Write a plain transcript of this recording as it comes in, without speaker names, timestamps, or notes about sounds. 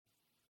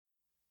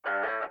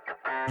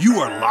You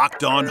are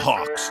Locked On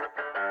Hawks,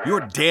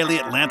 your daily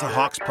Atlanta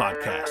Hawks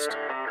podcast.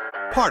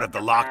 Part of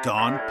the Locked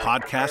On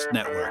Podcast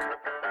Network.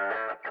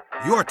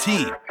 Your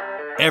team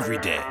every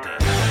day.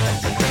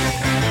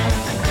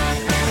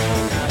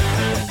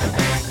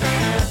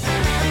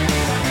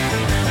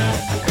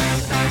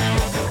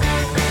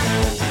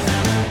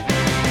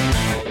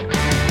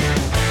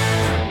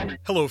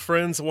 Hello,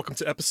 friends, and welcome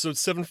to episode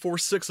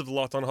 746 of the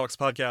Locked On Hawks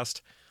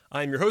podcast.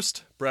 I am your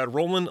host, Brad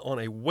Rowland, on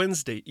a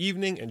Wednesday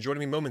evening, and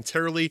joining me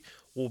momentarily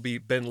will be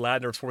Ben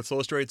Ladner of Sports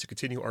Illustrated to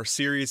continue our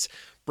series,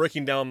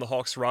 breaking down the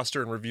Hawks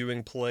roster and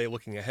reviewing play,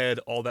 looking ahead,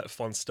 all that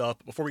fun stuff.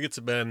 Before we get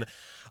to Ben,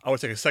 I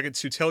want to take a second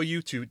to tell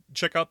you to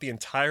check out the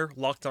entire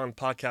Locked On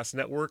Podcast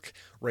Network,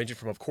 ranging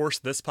from, of course,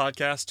 this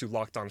podcast to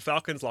Locked On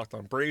Falcons, Locked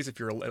On Braves, if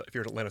you're an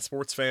Atlanta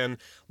sports fan,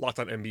 Locked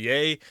On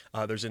NBA.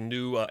 There's a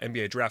new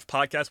NBA draft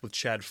podcast with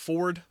Chad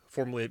Ford,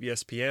 formerly of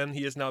ESPN.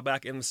 He is now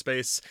back in the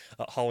space.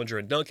 Hollinger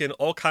and Duncan,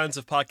 all kinds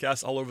of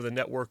podcasts all over the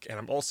network. And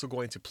I'm also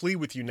going to plead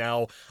with you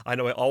now. I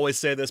know I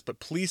always say this, but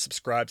please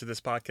subscribe to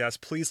this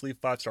podcast. Please leave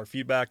 5-star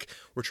feedback.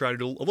 We're trying to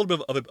do a little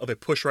bit of a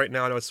push right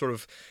now. I know it's sort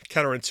of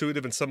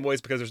counterintuitive in some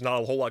ways because there's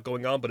not a whole lot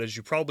going on. But as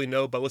you probably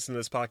know by listening to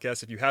this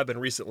podcast, if you have been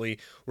recently,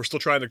 we're still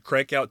trying to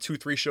crank out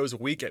 2-3 shows a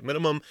week at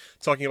minimum,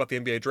 talking about the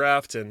NBA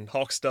draft and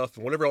Hawk stuff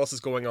and whatever else is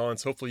going on.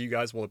 So hopefully you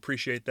guys will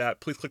appreciate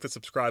that. Please click the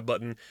subscribe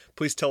button.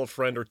 Please tell a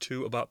friend or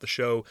two about the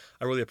show.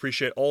 I really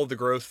appreciate all of the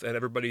growth and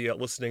everybody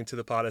listening to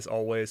the pod as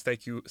always.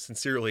 Thank you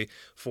sincerely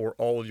for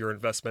all of your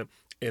investment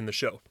in the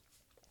show.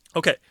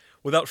 Okay,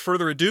 without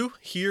further ado,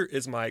 here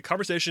is my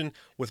conversation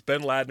with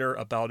Ben Ladner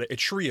about a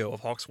trio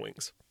of Hawks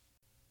wings.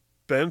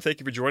 Ben, thank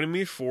you for joining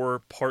me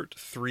for part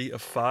 3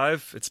 of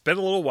 5. It's been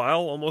a little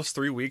while, almost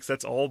 3 weeks.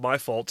 That's all my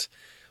fault.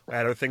 I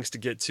had other things to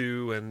get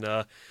to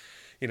and,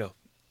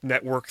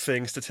 network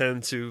things to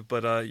tend to,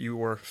 but you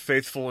were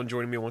faithful in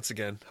joining me once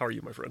again. How are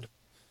you, my friend?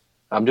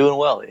 I'm doing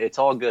well. It's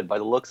all good. By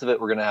the looks of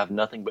it, we're going to have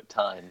nothing but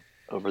time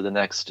over the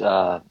next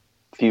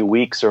few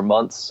weeks or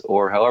months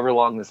or however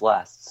long this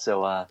lasts.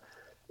 So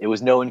it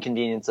was no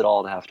inconvenience at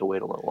all to have to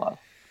wait a little while.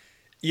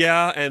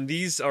 Yeah, and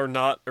these are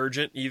not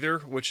urgent either,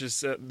 which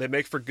is they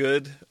make for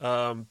good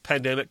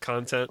pandemic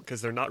content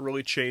because they're not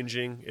really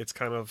changing. It's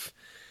kind of,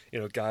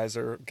 guys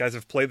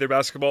have played their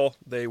basketball.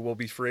 They will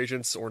be free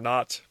agents or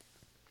not,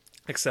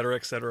 et cetera,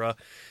 et cetera.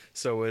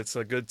 So it's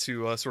good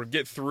to sort of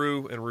get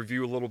through and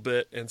review a little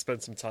bit and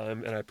spend some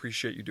time, and I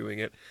appreciate you doing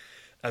it,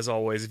 as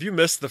always. If you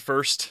missed the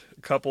first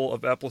couple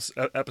of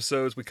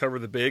episodes, we cover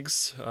the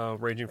bigs,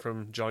 ranging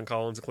from John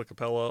Collins and Clint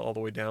Capella all the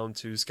way down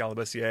to Scala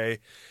Bessier,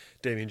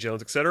 Damian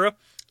Jones, etc.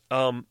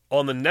 On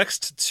the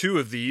next 2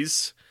 of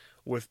these,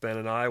 with Ben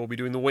and I, we'll be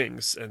doing the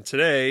wings. And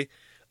today,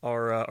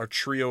 our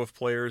trio of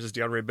players is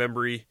DeAndre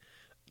Bembry,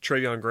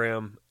 Treveon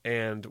Graham,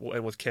 and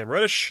with Cam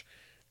Reddish.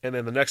 And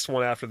then the next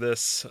one after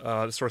this,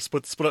 to sort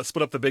of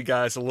split up the big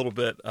guys a little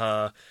bit,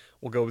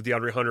 we'll go with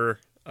DeAndre Hunter,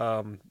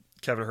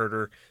 Kevin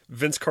Huerter,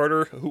 Vince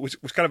Carter, who was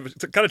kind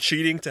of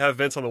cheating to have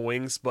Vince on the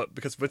wings, but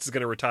because Vince is going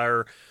to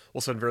retire,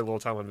 we'll spend very little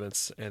time on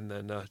Vince. And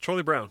then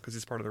Charlie Brown, because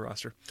he's part of the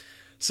roster.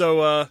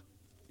 So,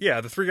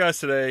 the 3 guys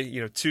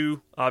today,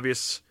 2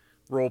 obvious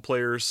role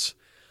players.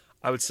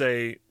 I would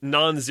say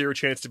non-zero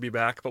chance to be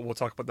back, but we'll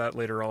talk about that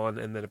later on.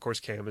 And then, of course,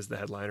 Cam is the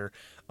headliner.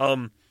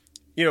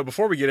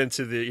 Before we get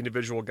into the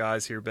individual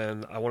guys here,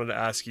 Ben, I wanted to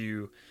ask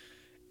you,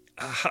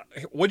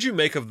 what'd you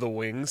make of the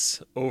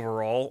wings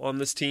overall on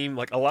this team?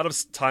 Like, a lot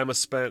of time was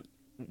spent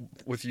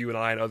with you and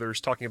I and others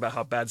talking about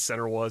how bad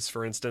center was,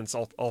 for instance,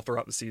 all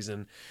throughout the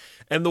season.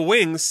 And the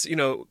wings,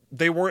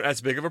 they weren't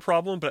as big of a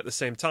problem, but at the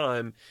same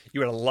time,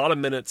 you had a lot of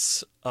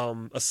minutes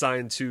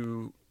assigned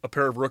to a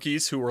pair of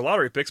rookies who were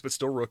lottery picks, but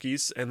still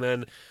rookies. And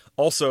then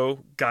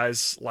also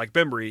guys like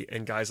Bembry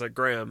and guys like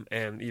Graham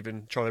and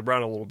even Charlie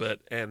Brown a little bit.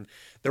 And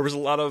there was a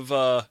lot of,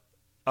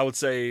 I would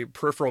say,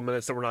 peripheral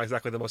minutes that were not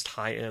exactly the most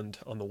high end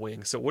on the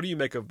wing. So what do you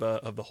make of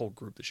the whole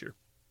group this year?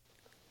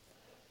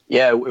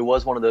 Yeah, it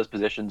was one of those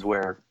positions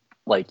where,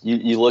 like,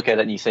 you look at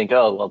it and you think,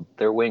 oh, well,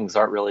 their wings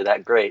aren't really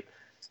that great.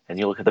 And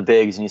you look at the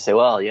bigs and you say,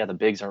 well, yeah, the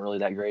bigs aren't really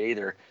that great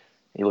either.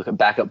 You look at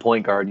backup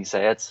point guard and you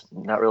say, it's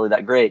not really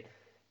that great.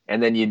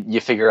 And then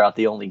you figure out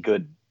the only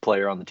good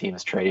player on the team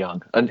is Trae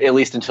Young, at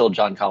least until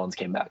John Collins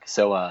came back.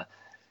 So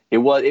it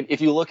was,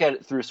 if you look at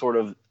it through sort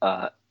of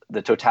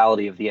the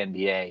totality of the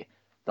NBA,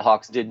 the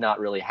Hawks did not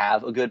really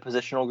have a good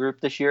positional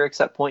group this year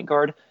except point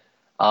guard.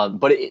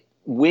 But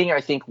wing, I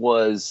think,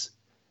 was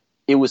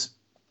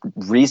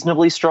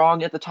reasonably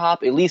strong at the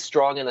top, at least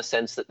strong in the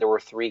sense that there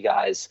were 3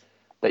 guys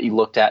that you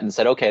looked at and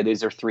said, okay,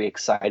 these are 3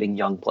 exciting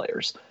young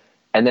players.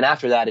 And then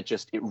after that,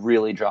 it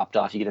really dropped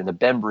off. You get into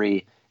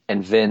Bembry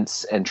and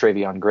Vince and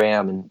Treveon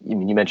Graham, and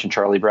you mentioned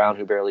Charlie Brown,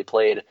 who barely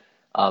played.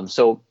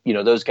 So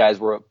those guys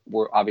were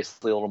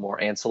obviously a little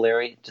more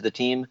ancillary to the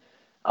team.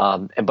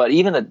 But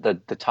even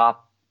the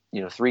top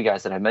 3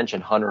 guys that I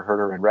mentioned, Hunter,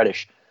 Huerter, and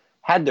Reddish,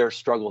 had their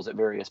struggles at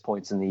various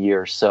points in the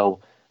year. So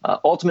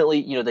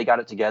ultimately, they got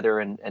it together,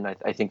 and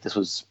I think this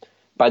was,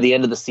 by the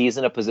end of the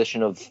season, a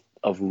position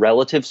of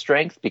relative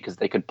strength because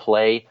they could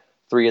play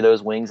three of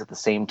those wings at the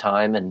same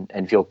time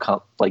and feel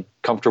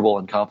comfortable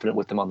and confident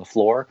with them on the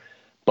floor.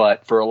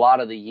 But for a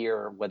lot of the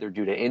year, whether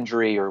due to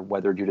injury or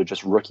whether due to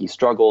just rookie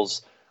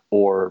struggles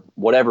or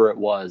whatever it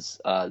was,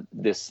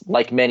 this,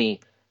 like many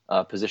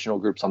positional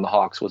groups on the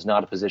Hawks, was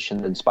not a position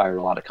that inspired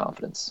a lot of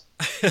confidence.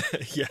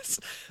 Yes,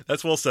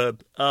 that's well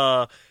said.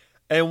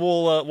 And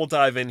we'll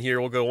dive in here.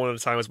 We'll go one at a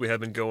time as we have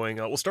been going.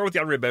 We'll start with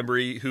DeAndre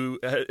Bembry, who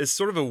is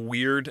sort of a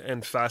weird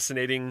and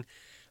fascinating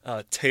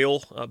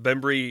tale.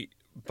 Bembry,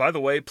 by the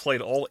way, played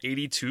all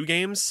 82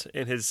 games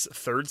in his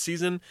third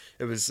season.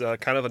 It was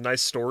kind of a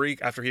nice story.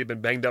 After he had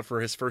been banged up for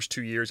his first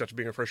 2 years after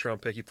being a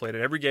first-round pick, he played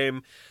in every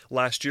game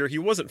last year. He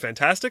wasn't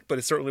fantastic, but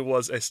it certainly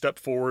was a step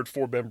forward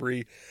for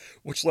Bembry,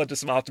 which led to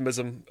some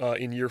optimism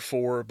in year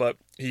 4. But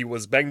he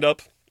was banged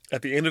up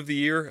at the end of the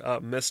year,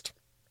 missed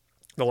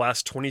the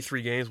last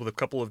 23 games with a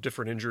couple of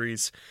different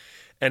injuries,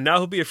 and now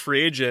he'll be a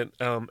free agent.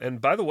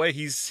 And by the way,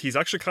 he's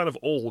actually kind of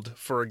old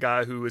for a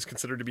guy who is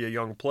considered to be a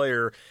young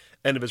player.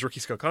 End of his rookie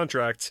scale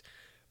contract.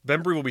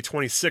 Bembry will be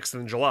 26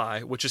 in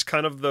July, which is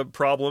kind of the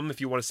problem, if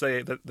you want to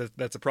say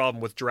that's a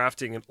problem with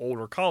drafting an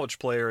older college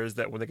player, is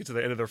that when they get to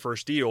the end of their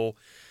first deal,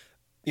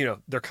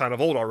 they're kind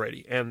of old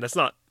already. And that's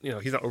not,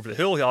 he's not over the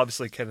hill. He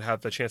obviously can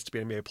have the chance to be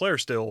an NBA player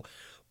still.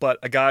 But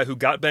a guy who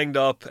got banged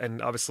up,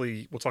 and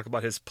obviously we'll talk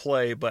about his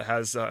play, but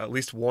has at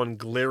least one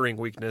glaring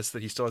weakness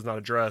that he still has not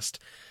addressed.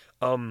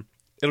 It'll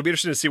be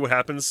interesting to see what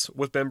happens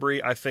with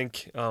Bembry. I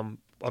think I'm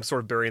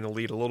sort of burying the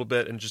lead a little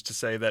bit, and just to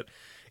say that,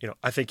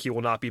 I think he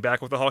will not be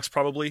back with the Hawks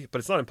probably, but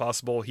it's not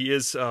impossible. He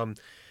is,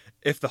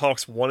 if the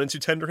Hawks wanted to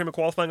tender him a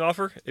qualifying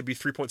offer, it'd be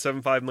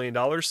 $3.75 million,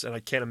 and I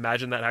can't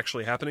imagine that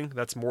actually happening.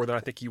 That's more than I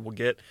think he will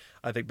get.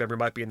 I think Bembry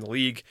might be in the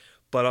league,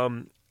 but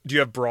do you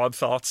have broad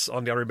thoughts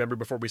on DeAndre Bembry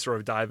before we sort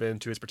of dive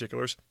into his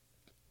particulars?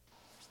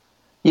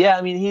 Yeah,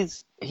 I mean,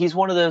 he's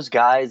one of those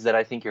guys that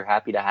I think you're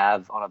happy to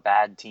have on a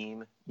bad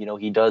team.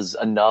 He does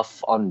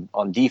enough on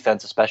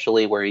defense,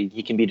 especially where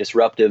he can be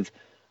disruptive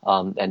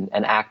and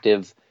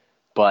active.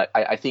 But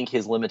I think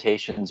his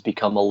limitations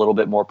become a little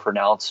bit more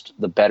pronounced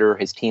the better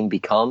his team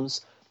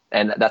becomes.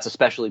 And that's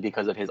especially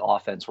because of his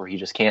offense, where he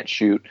just can't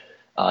shoot.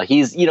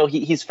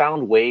 He's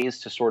found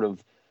ways to sort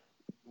of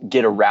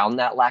get around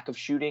that lack of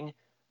shooting.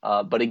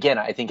 But again,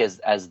 I think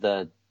as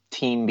the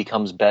team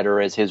becomes better,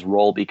 as his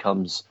role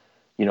becomes,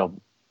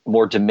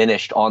 more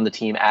diminished on the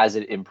team as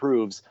it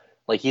improves,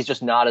 he's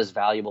just not as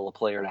valuable a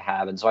player to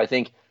have. And so I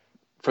think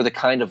for the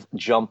kind of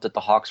jump that the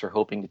Hawks are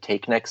hoping to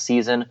take next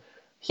season,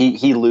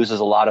 he loses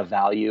a lot of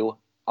value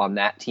on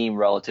that team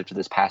relative to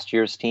this past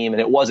year's team. And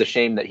it was a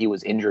shame that he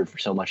was injured for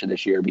so much of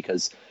this year,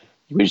 because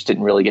we just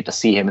didn't really get to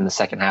see him in the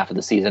second half of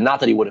the season. Not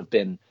that he would have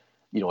been,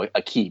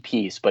 a key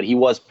piece, but he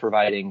was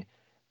providing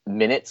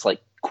minutes,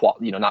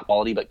 not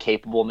quality, but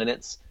capable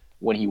minutes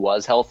when he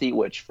was healthy,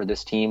 which for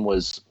this team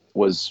was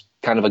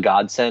kind of a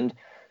godsend.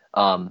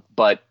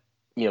 But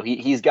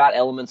he's got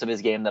elements of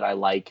his game that I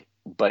like,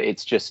 but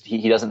it's just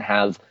he doesn't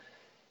have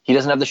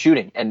the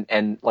shooting.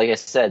 And like I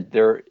said,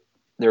 there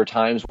are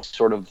times where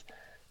sort of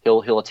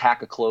he'll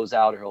attack a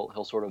closeout, or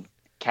he'll sort of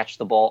catch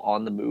the ball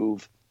on the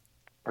move,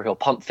 or he'll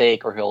pump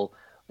fake, or he'll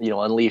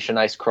unleash a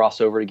nice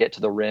crossover to get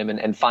to the rim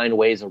and find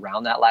ways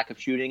around that lack of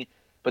shooting.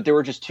 But there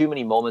were just too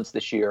many moments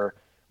this year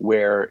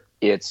where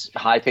it's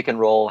high pick and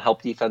roll,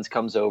 help defense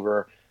comes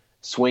over,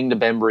 swing to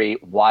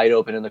Bembry, wide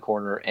open in the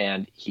corner,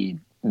 and he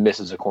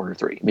misses a corner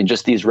three. I mean,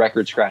 just these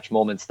record scratch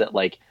moments that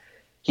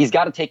he's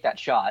got to take that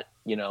shot,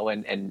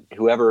 and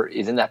whoever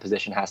is in that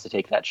position has to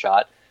take that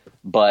shot.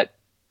 But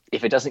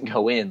if it doesn't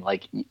go in,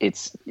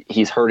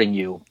 he's hurting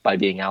you by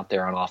being out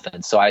there on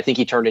offense. So I think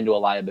he turned into a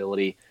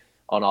liability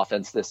on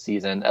offense this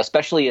season,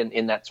 especially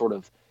in that sort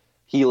of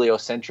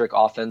heliocentric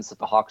offense that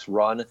the Hawks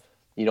run.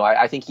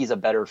 I think he's a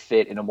better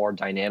fit in a more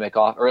dynamic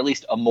or at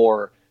least a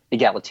more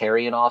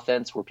egalitarian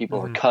offense where people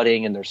are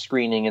cutting and they're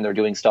screening and they're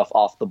doing stuff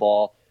off the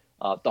ball.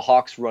 The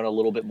Hawks run a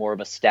little bit more of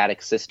a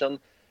static system,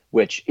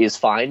 which is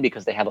fine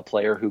because they have a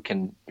player who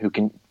can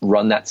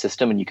run that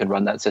system and you can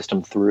run that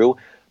system through.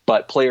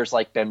 But players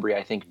like Bembry,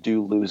 I think,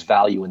 do lose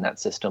value in that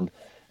system.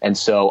 And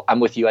so I'm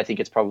with you. I think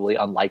it's probably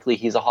unlikely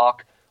he's a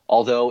Hawk.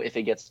 Although if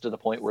it gets to the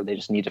point where they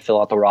just need to fill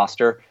out the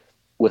roster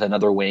with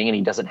another wing and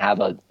he doesn't have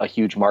a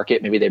huge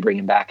market, maybe they bring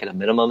him back at a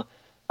minimum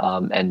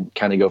and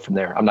kind of go from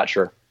there. I'm not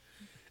sure.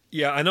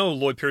 Yeah, I know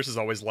Lloyd Pierce has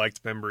always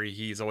liked Bembry.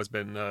 He's always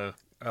been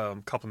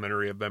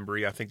complimentary of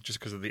Bembry, I think, just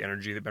because of the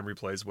energy that Bembry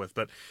plays with.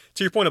 But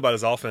to your point about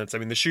his offense, I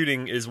mean, the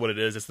shooting is what it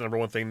is. It's the number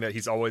one thing that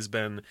he's always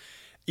been.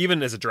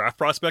 Even as a draft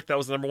prospect, that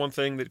was the number one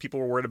thing that people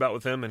were worried about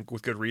with him, and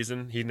with good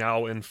reason. He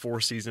now, in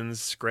 4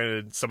 seasons,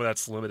 granted some of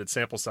that's limited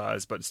sample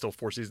size, but still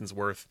 4 seasons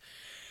worth,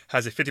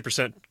 has a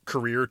 50%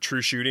 career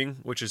true shooting,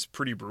 which is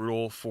pretty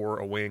brutal for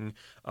a wing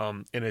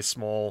in a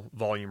small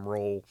volume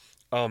role.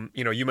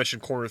 You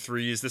mentioned corner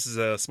threes. This is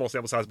a small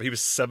sample size, but he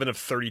was 7 of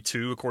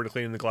 32 according to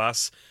Cleaning the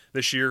Glass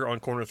this year on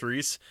corner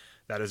threes.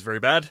 That is very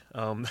bad.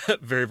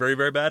 Very, very,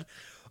 very bad.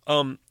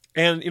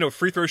 And,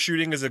 free throw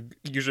shooting is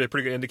usually a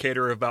pretty good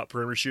indicator about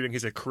perimeter shooting.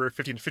 He's a career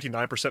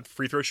 59%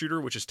 free throw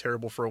shooter, which is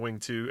terrible for a wing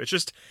too. It's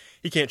just,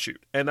 he can't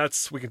shoot. And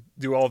we can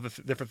do all the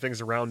different things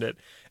around it.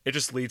 It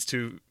just leads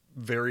to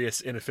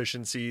various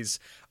inefficiencies.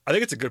 I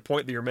think it's a good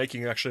point that you're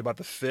making actually about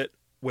the fit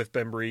with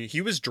Bembry.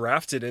 He was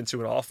drafted into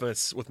an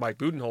offense with Mike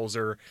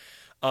Budenholzer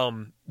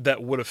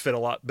that would have fit a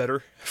lot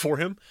better for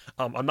him.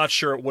 I'm not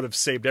sure it would have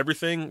saved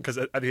everything, because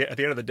at the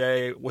end of the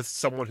day, with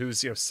someone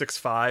who's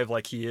 6'5"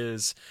 like he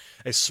is,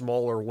 a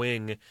smaller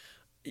wing,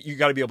 you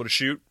got to be able to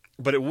shoot.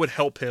 But it would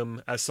help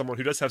him as someone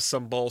who does have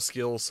some ball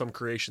skills, some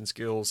creation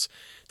skills,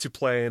 to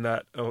play in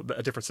that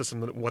a different system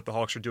than what the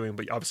Hawks are doing.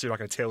 But obviously, you're not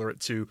going to tailor it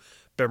to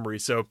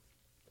Bembry. So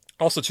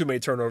also 2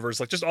 made turnovers.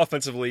 Like, just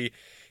offensively,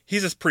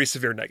 he's a pretty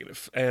severe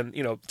negative. And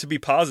to be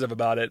positive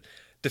about it,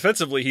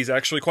 defensively, he's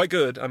actually quite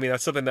good. I mean,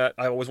 that's something that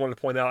I always wanted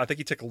to point out. I think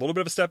he took a little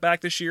bit of a step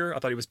back this year. I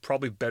thought he was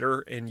probably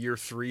better in year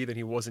 3 than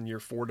he was in year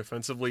 4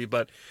 defensively,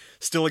 but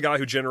still a guy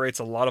who generates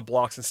a lot of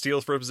blocks and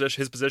steals for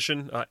his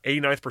position.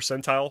 89th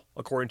percentile,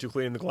 according to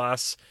Cleaning the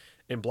Glass,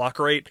 in block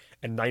rate,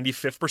 and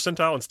 95th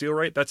percentile in steal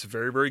rate. That's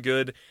very, very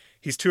good.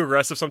 He's too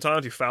aggressive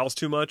sometimes. He fouls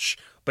too much,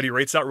 but he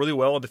rates out really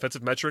well on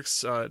defensive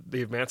metrics.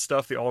 The advanced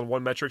stuff, the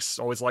all-in-one metrics,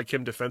 always like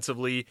him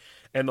defensively,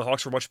 and the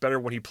Hawks were much better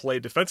when he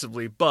played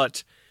defensively,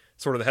 but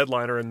sort of the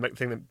headliner and the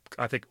thing that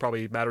I think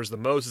probably matters the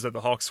most is that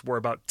the Hawks were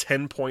about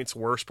 10 points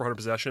worse per 100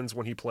 possessions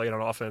when he played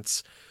on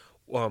offense.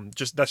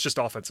 That's just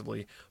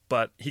offensively,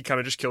 but he kind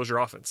of just kills your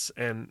offense,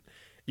 and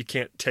you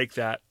can't take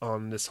that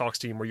on this Hawks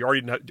team where you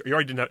already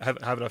didn't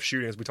have enough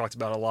shooting, as we talked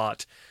about a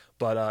lot.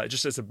 But it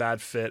just is a bad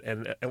fit,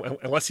 and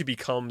unless he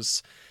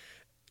becomes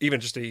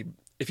even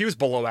if he was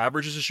below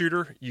average as a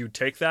shooter, you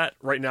take that.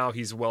 Right now,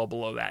 he's well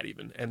below that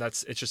even, and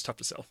it's just tough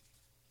to sell.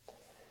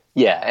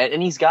 Yeah,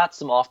 and he's got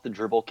some off the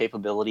dribble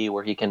capability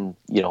where he can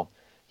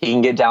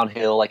get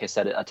downhill, like I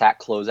said, attack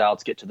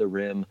closeouts, get to the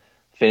rim,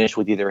 finish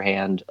with either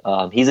hand.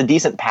 He's a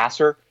decent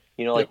passer,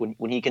 like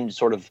when he can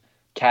sort of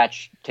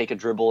take a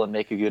dribble and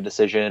make a good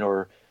decision,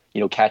 or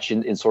catch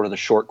in sort of the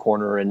short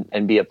corner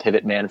and be a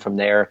pivot man from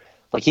there.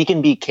 Like, he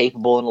can be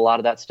capable in a lot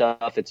of that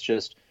stuff. It's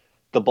just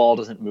the ball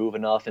doesn't move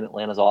enough in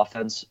Atlanta's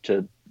offense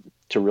to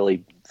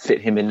really fit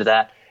him into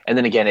that. And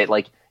then again,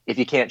 if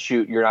you can't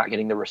shoot, you're not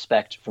getting the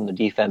respect from the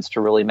defense to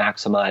really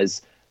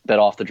maximize that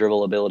off the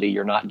dribble ability.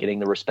 You're not getting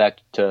the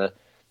respect to,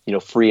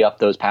 free up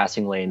those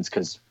passing lanes,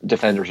 because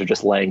defenders are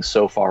just laying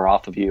so far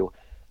off of you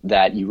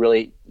that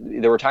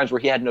there were times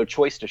where he had no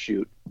choice to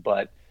shoot,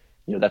 but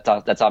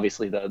that's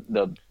obviously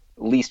the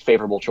least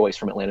favorable choice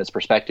from Atlanta's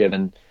perspective.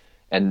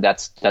 And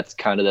that's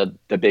kind of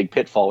the big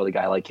pitfall with a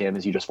guy like him,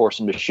 is you just force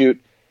him to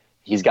shoot.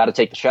 He's got to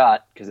take the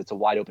shot because it's a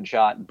wide open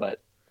shot,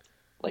 but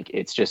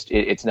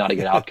it's not a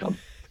good outcome.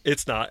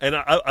 It's not. And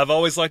I've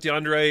always liked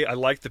DeAndre. I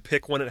liked the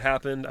pick when it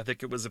happened. I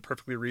think it was a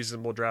perfectly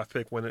reasonable draft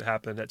pick when it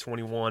happened at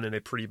 21 in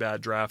a pretty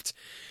bad draft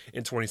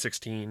in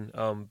 2016.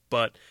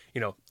 But,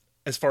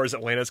 as far as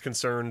Atlanta's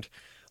concerned,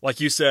 like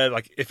you said,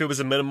 like if it was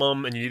a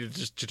minimum and you needed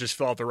to just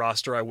fill out the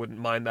roster, I wouldn't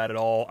mind that at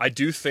all. I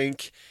do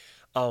think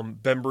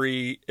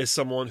Bembry is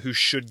someone who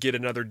should get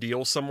another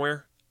deal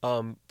somewhere.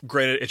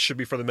 Granted, it should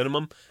be for the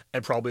minimum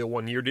and probably a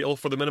 1-year deal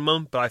for the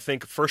minimum. But I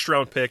think first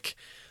round pick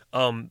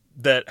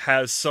that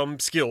has some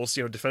skills,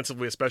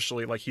 defensively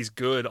especially. Like, he's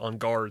good on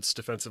guards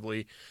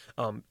defensively,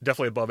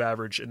 definitely above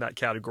average in that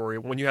category.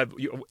 When he at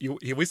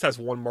least has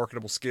one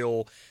marketable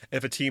skill.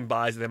 If a team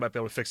buys it, they might be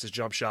able to fix his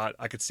jump shot.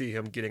 I could see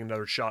him getting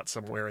another shot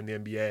somewhere in the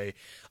NBA.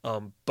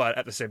 But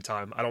at the same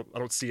time, I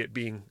don't see it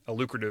being a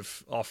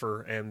lucrative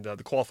offer, and the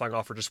qualifying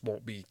offer just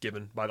won't be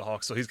given by the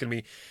Hawks. So he'll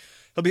be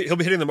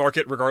hitting the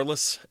market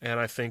regardless. And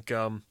I think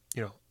I'll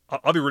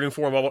be rooting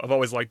for him. I've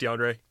always liked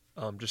DeAndre.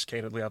 Just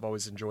candidly, I've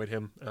always enjoyed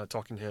him,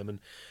 talking to him, and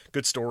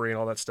good story and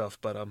all that stuff.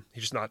 But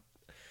he's just not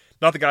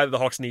the guy that the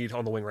Hawks need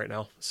on the wing right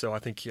now. So I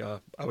think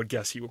I would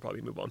guess he will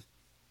probably move on.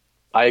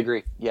 I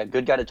agree. Yeah,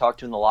 good guy to talk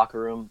to in the locker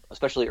room,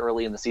 especially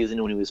early in the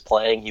season when he was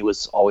playing. He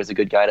was always a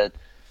good guy to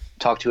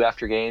talk to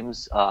after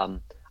games.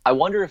 I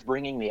wonder if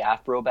bringing the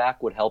afro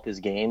back would help his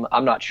game.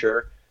 I'm not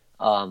sure,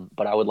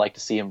 but I would like to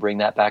see him bring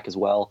that back as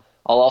well.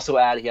 I'll also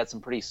add he had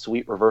some pretty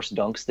sweet reverse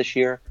dunks this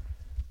year,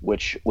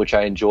 which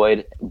I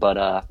enjoyed. But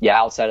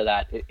outside of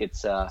that,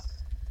 it's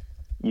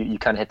you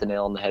kind of hit the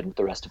nail on the head with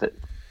the rest of it.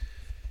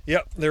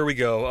 Yep, there we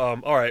go.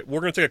 All right, we're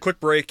going to take a quick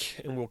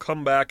break, and we'll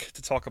come back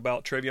to talk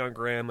about Treveon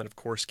Graham and, of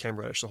course, Cam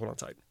Reddish, so hold on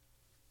tight.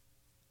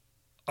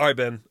 All right,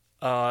 Ben,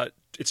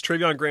 it's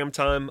Treveon Graham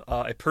time.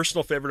 A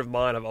personal favorite of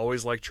mine. I've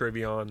always liked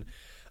Treveon.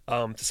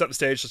 To set the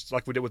stage, just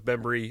like we did with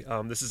Bembry,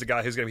 this is a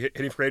guy who's going to be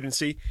hitting free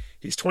agency.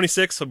 He's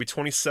 26. He'll be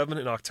 27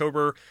 in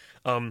October.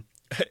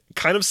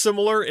 Kind of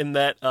similar in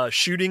that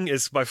shooting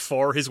is by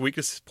far his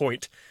weakest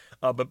point,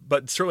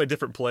 but certainly a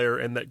different player,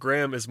 and that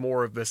Graham is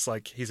more of this,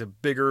 like, he's a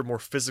bigger, more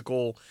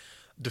physical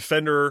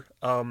defender.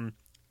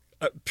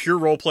 Pure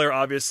role player,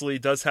 obviously,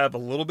 does have a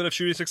little bit of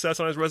shooting success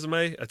on his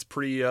resume. It's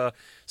pretty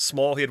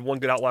small. He had one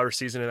good outlier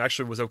season and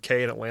actually was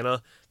okay in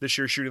Atlanta this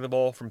year shooting the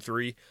ball from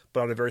three,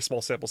 but on a very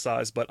small sample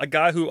size. But a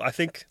guy who I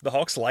think the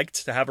Hawks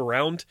liked to have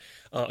around,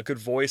 a good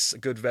voice, a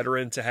good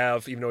veteran to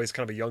have, even though he's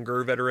kind of a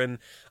younger veteran.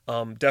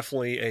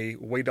 Definitely a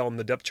way down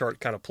the depth chart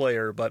kind of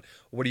player. But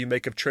what do you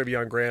make of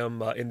Treveon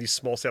Graham in these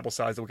small sample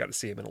size that we got to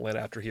see him in Atlanta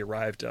after he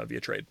arrived via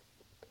trade?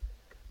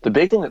 The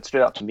big thing that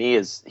stood out to me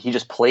is he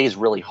just plays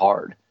really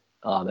hard.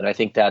 And I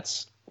think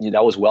that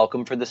was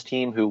welcome for this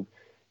team who,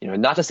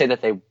 not to say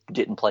that they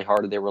didn't play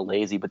hard or they were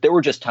lazy, but there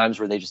were just times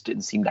where they just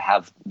didn't seem to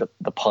have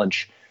the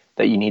punch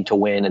that you need to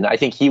win. And I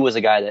think he was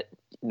a guy that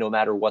no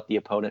matter what the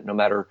opponent, no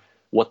matter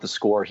what the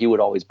score, he would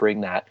always bring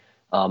that.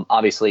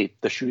 Obviously,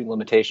 the shooting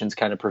limitations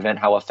kind of prevent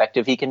how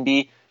effective he can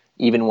be,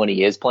 even when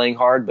he is playing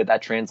hard, but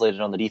that translated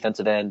on the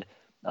defensive end.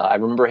 I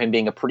remember him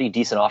being a pretty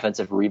decent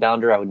offensive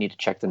rebounder. I would need to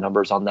check the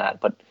numbers on that,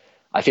 but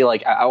I feel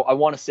like I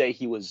want to say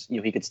he was,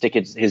 he could stick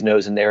his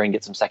nose in there and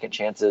get some second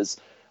chances.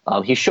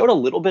 He showed a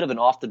little bit of an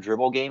off the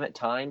dribble game at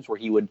times where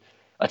he would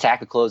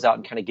attack a closeout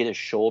and kind of get his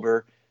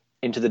shoulder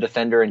into the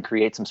defender and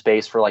create some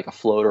space for like a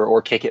floater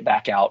or kick it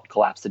back out,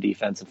 collapse the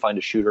defense and find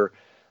a shooter.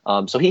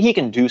 So he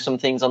can do some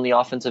things on the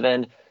offensive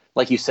end.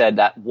 Like you said,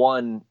 that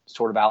one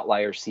sort of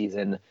outlier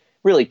season,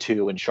 really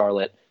two in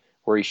Charlotte,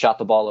 where he shot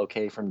the ball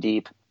okay from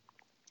deep.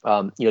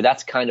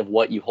 That's kind of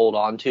what you hold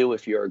on to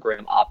if you're a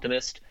Graham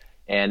optimist.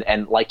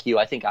 And like you,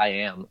 I think I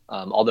am,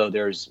 although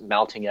there's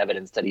mounting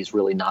evidence that he's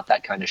really not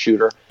that kind of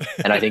shooter.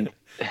 And I think,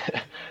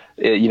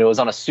 it was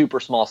on a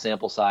super small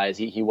sample size.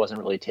 He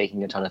wasn't really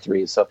taking a ton of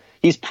threes. So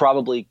he's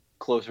probably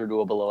closer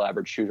to a below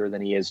average shooter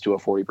than he is to a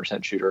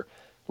 40% shooter,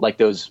 like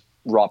those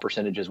raw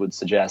percentages would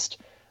suggest.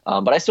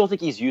 But I still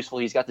think he's useful.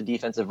 He's got the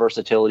defensive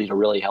versatility to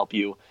really help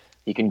you.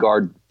 He can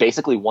guard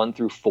basically 1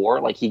 through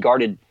 4. Like he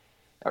guarded,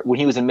 when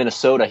he was in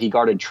Minnesota, he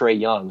guarded Trae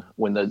Young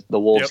when the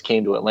Wolves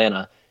came to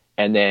Atlanta.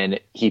 And then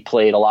he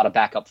played a lot of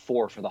backup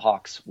 4 for the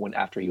Hawks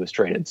after he was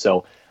traded.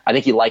 So I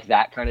think he liked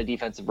that kind of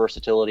defensive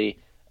versatility,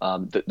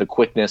 the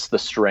quickness, the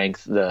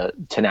strength, the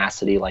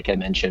tenacity, like I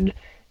mentioned.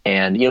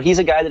 And, he's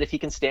a guy that if he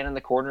can stand in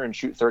the corner and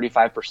shoot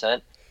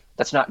 35%,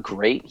 that's not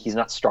great. He's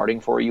not starting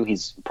for you.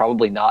 He's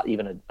probably not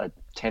even a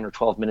 10 or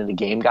 12 minute a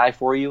game guy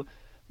for you.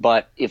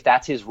 But if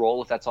that's his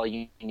role, if that's all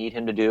you need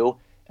him to do,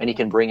 and he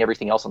can bring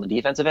everything else on the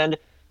defensive end,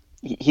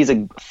 he's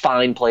a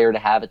fine player to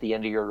have at the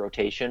end of your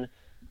rotation.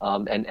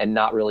 And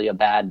not really a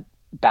bad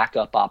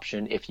backup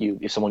option if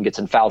someone gets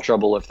in foul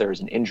trouble, if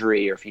there's an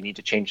injury, or if you need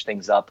to change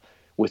things up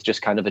with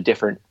just kind of a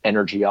different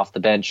energy off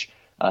the bench.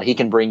 He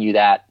can bring you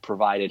that,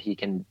 provided he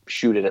can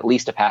shoot at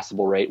least a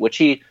passable rate, which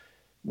he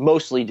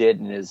mostly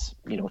did in his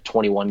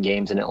 21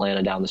 games in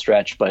Atlanta down the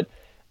stretch. But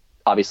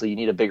obviously you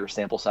need a bigger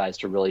sample size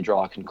to really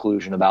draw a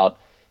conclusion about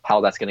how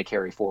that's going to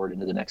carry forward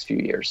into the next few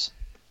years.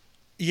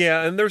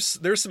 Yeah, and there's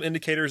some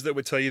indicators that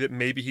would tell you that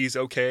maybe he's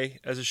okay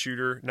as a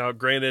shooter. Now,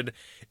 granted,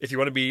 if you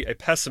want to be a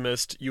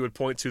pessimist, you would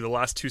point to the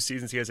last 2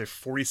 seasons he has a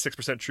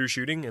 46% true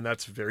shooting, and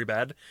that's very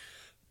bad.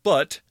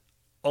 But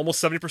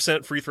almost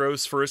 70% free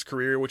throws for his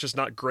career, which is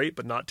not great,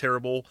 but not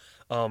terrible,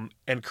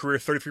 and career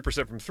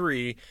 33% from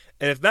 3.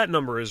 And if that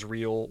number is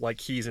real,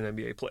 like, he's an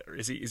NBA player.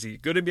 Is he a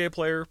good NBA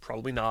player?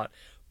 Probably not.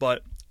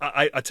 But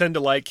I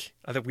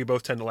think we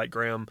both tend to like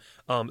Graham,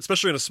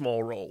 especially in a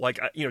small role. Like,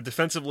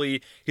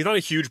 defensively, he's not a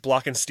huge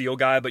block and steal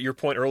guy, but your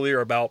point earlier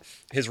about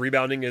his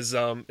rebounding is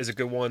a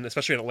good one,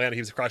 especially in Atlanta.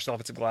 He was crashing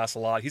offensive glass a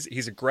lot.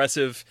 He's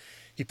aggressive.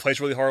 He plays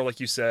really hard, like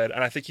you said,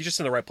 and I think he's just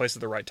in the right place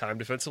at the right time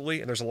defensively,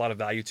 and there's a lot of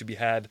value to be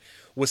had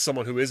with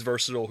someone who is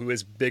versatile, who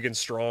is big and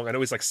strong. I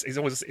know I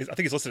think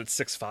he's listed at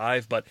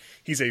 6'5", but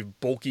he's a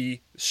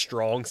bulky,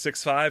 strong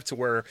 6'5", to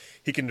where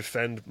he can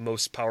defend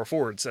most power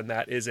forwards, and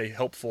that is a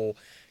helpful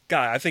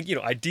guy. I think,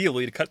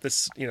 ideally, to cut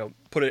this,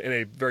 put it in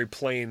a very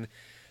plain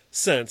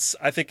sense,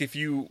 I think if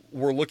you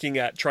were looking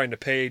at trying to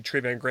pay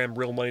Treveon Graham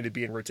real money to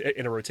be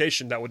in a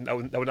rotation, that would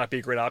not be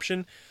a great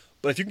option.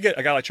 But if you can get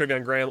a guy like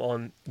Treveon Graham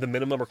on the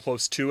minimum or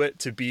close to it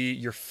to be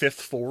your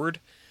 5th forward,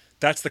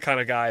 that's the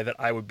kind of guy that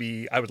I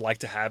would like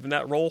to have in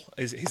that role.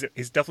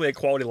 He's definitely a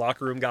quality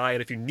locker room guy,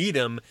 and if you need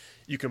him,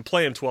 you can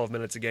play him 12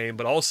 minutes a game.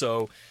 But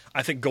also,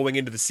 I think going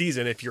into the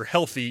season, if you're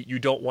healthy, you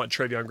don't want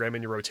Treveon Graham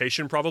in your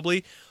rotation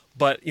probably.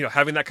 But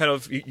having that kind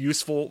of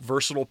useful,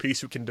 versatile piece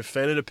who can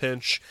defend in a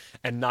pinch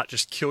and not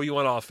just kill you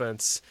on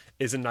offense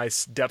is a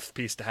nice depth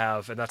piece to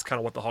have, and that's kind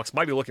of what the Hawks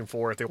might be looking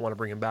for if they want to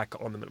bring him back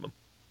on the minimum.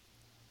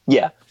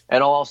 Yeah,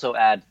 and I'll also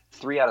add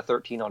 3 out of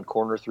 13 on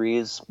corner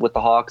threes with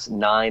the Hawks,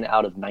 9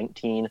 out of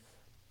 19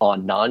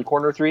 on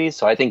non-corner threes.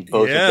 So I think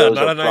both of those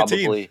are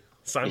probably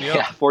Sign me up.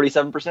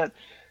 47%.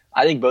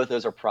 I think both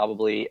those are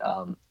probably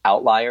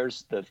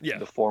outliers. The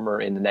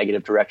former in the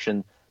negative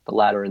direction, the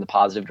latter in the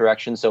positive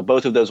direction. So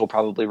both of those will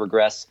probably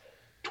regress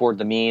toward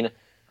the mean.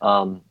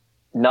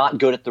 Not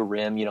good at the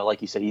rim.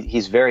 Like you said,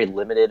 he's very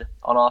limited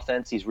on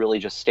offense. He's really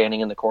just standing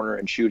in the corner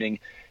and shooting.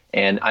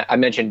 And I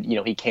mentioned,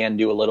 he can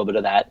do a little bit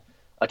of that,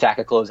 attack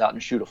a closeout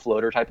and shoot a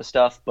floater type of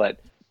stuff. But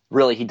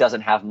really he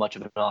doesn't have much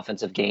of an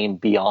offensive game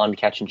beyond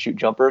catch and shoot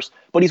jumpers,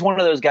 but he's one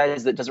of those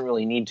guys that doesn't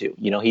really need to.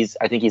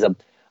 I think he's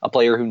a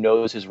player who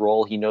knows his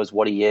role. He knows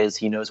what he is.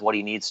 He knows what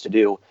he needs to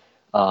do.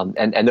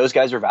 And those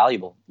guys are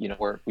valuable,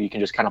 where you can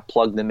just kind of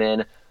plug them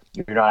in.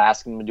 You're not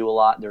asking them to do a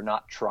lot. They're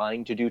not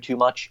trying to do too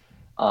much.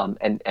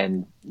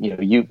 And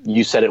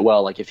you said it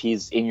well, like if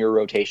he's in your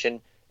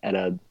rotation at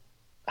a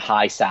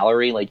high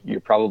salary, like you're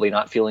probably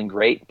not feeling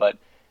great, but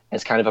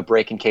as kind of a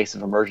break in case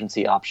of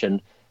emergency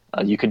option,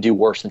 you could do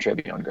worse than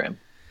Treveon Graham.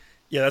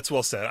 Yeah, that's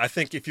well said. I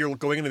think if you're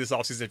going into this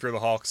offseason, if you're the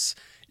Hawks,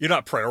 you're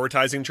not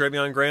prioritizing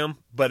Treveon Graham,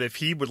 but if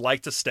he would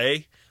like to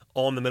stay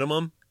on the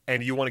minimum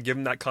and you want to give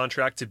him that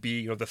contract to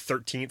be, the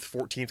 13th,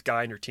 14th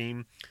guy in your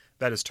team,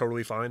 that is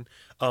totally fine.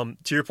 To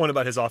your point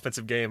about his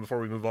offensive game, before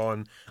we move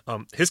on,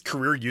 his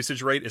career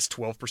usage rate is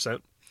 12%,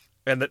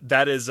 and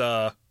that is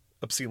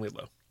obscenely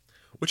low,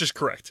 which is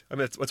correct. I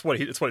mean, it's what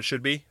it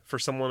should be for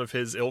someone of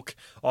his ilk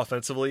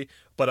offensively.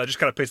 But I just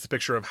kind of paints the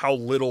picture of how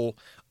little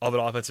of an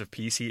offensive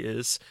piece he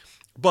is.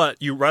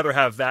 But you rather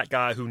have that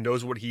guy who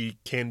knows what he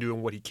can do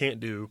and what he can't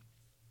do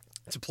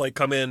to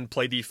come in,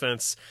 play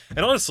defense.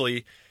 And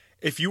honestly,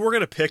 if you were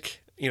going to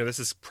pick, this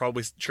is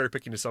probably cherry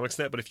picking to some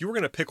extent, but if you were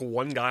going to pick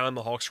one guy on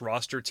the Hawks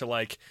roster to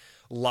like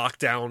lock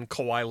down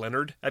Kawhi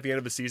Leonard at the end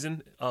of the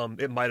season,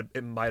 it might have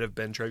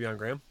been Treveon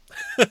Graham.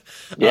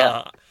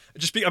 Yeah.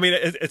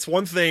 It's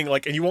one thing,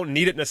 like, and you won't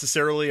need it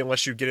necessarily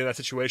unless you get in that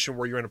situation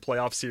where you're in a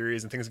playoff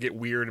series and things get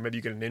weird and maybe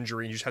you get an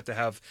injury and you just have to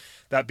have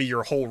that be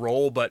your whole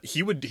role. But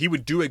he would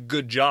do a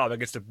good job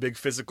against a big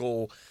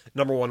physical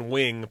number one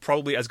wing,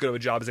 probably as good of a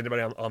job as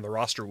anybody on the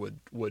roster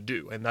would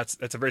do. And that's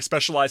a very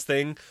specialized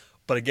thing.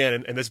 But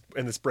again, in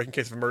this breaking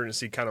case of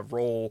emergency kind of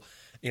role,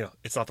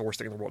 it's not the worst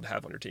thing in the world to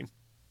have on your team.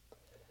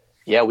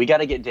 Yeah, we got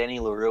to get Danny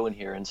LaRue in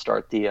here and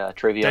start the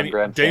Treveon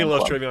Graham. Danny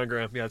loves club. Treveon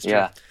Graham. Yeah, that's true.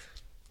 Yeah.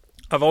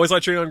 I've always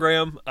liked Treveon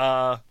Graham.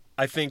 I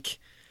think,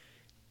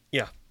 we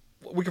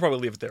could probably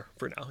leave it there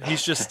for now.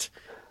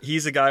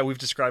 He's a guy we've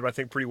described, I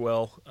think, pretty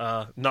well.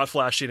 Not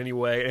flashy in any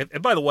way.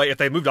 And by the way, if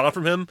they moved on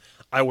from him,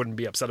 I wouldn't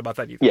be upset about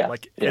that either. Yeah.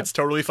 It's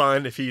totally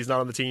fine if he's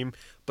not on the team,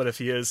 but if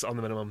he is on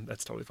the minimum,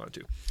 that's totally fine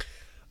too.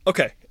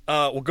 Okay,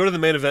 we'll go to the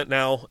main event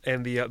now,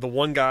 and the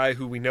one guy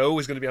who we know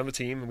is going to be on the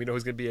team, and we know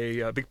he's going to be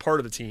a big part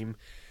of the team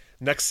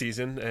next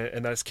season,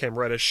 and that's Cam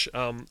Reddish.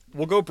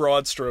 We'll go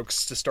broad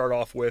strokes to start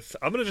off with.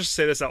 I'm going to just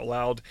say this out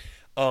loud.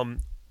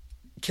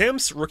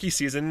 Cam's rookie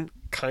season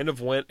kind of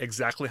went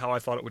exactly how I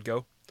thought it would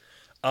go.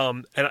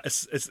 And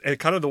it's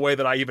kind of the way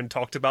that I even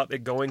talked about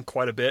it going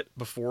quite a bit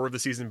before the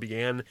season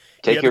began.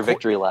 Take your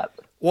victory lap.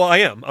 Well, I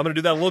am. I'm going to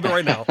do that a little bit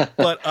right now.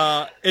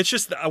 But it's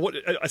just,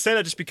 I say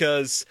that just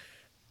because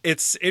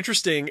it's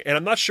interesting, and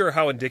I'm not sure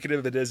how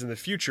indicative it is in the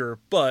future,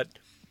 but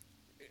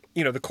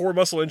the core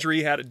muscle injury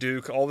he had at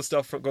Duke, all the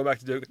stuff from going back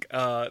to Duke,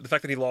 the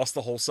fact that he lost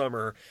the whole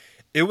summer,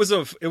 it was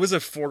a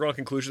foregone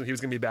conclusion that he was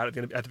going to be bad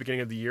at the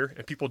beginning of the year,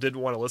 and people didn't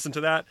want to listen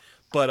to that.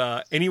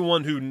 But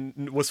anyone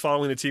who was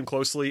following the team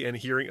closely and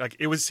hearing, like,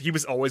 he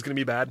was always going to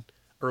be bad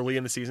early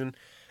in the season,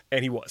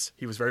 and he was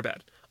very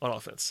bad on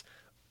offense.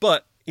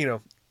 But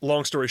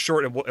long story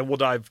short, and we'll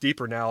dive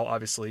deeper now,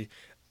 obviously.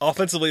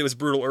 Offensively, it was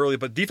brutal early,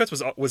 but defense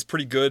was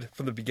pretty good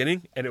from the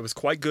beginning, and it was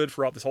quite good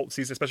throughout this whole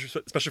season,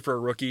 especially for a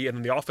rookie. And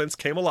then the offense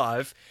came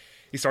alive.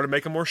 He started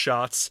making more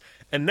shots,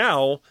 and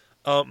now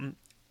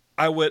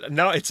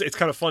it's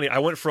kind of funny. I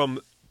went from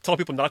telling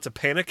people not to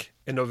panic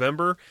in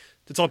November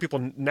to telling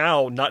people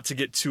now not to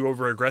get too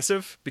over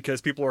aggressive,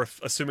 because people are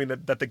assuming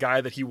that the guy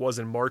that he was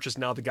in March is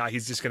now the guy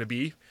he's just going to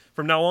be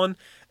from now on,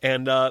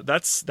 and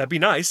that'd be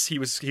nice. He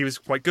was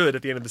quite good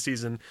at the end of the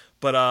season,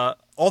 but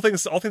all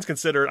things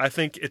considered, I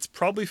think it's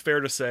probably fair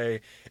to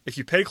say if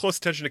you pay close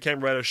attention to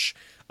Cam Reddish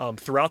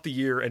throughout the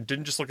year and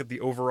didn't just look at the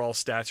overall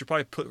stats,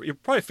 you're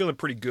probably feeling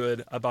pretty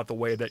good about the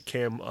way that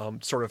Cam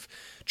sort of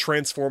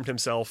transformed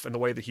himself and the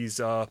way that he's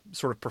sort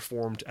of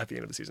performed at the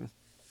end of the season.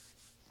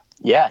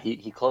 Yeah,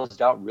 he closed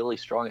out really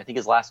strong. I think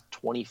his last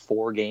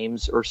 24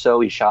 games or so,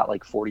 he shot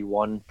like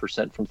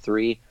 41% from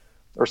three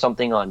or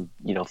something on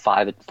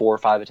 4 or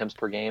 5 attempts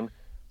per game,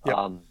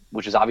 yep.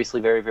 Which is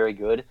obviously very, very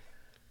good.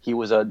 He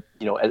was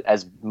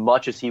as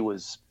much as he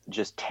was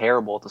just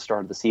terrible at the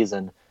start of the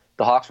season,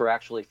 the Hawks were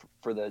actually,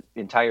 for the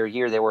entire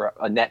year, they were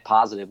a net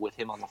positive with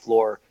him on the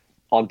floor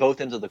on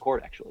both ends of the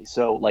court, actually.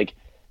 So,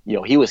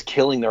 he was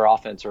killing their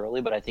offense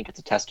early, but I think it's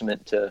a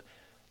testament to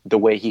the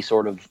way he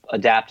sort of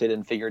adapted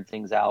and figured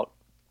things out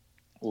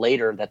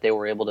later that they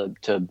were able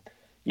to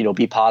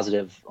be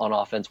positive on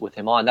offense with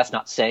him on. That's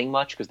not saying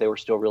much because they were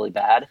still really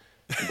bad,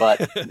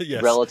 but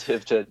yes.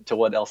 Relative to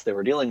what else they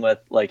were dealing with,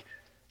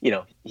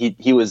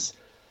 he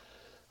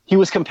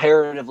was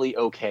comparatively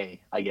okay,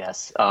 I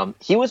guess.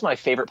 He was my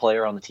favorite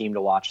player on the team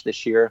to watch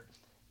this year,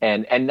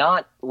 and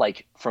not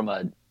like from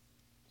a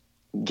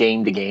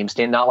game to game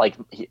stand, not like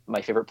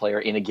my favorite player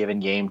in a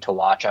given game to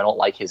watch. I don't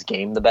like his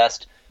game the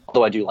best,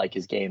 although I do like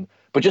his game.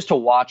 But just to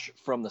watch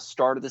from the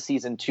start of the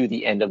season to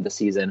the end of the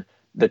season,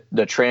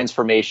 the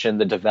transformation,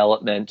 the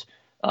development,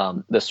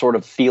 the sort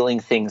of feeling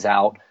things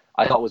out,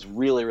 I thought was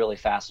really, really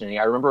fascinating.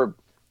 I remember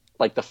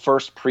the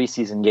first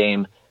preseason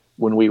game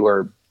when we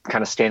were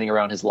kind of standing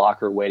around his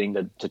locker waiting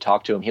to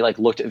talk to him, he like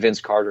looked at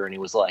Vince Carter and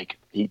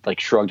he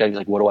shrugged out. He's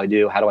like, what do I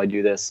do? How do I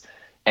do this?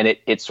 And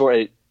it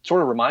sort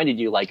of reminded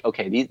you like,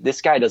 okay,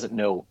 this guy doesn't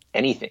know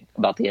anything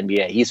about the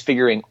NBA. He's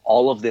figuring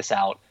all of this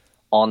out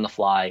on the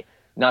fly.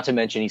 Not to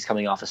mention he's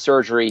coming off a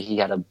surgery. He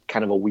had a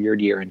kind of a weird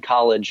year in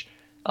college.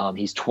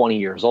 He's 20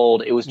 years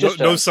old. It was just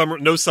no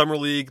summer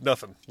league,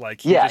 nothing.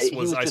 Like he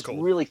was ice just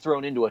cold. Really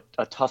thrown into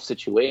a tough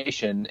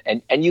situation,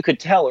 and you could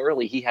tell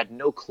early he had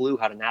no clue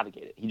how to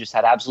navigate it. He just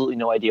had absolutely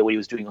no idea what he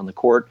was doing on the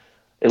court,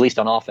 at least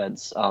on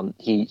offense.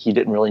 He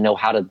didn't really know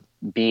how to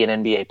be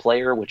an NBA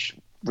player, which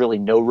really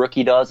no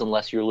rookie does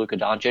unless you're Luka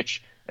Doncic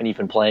and you've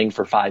been playing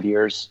for 5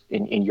 years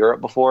in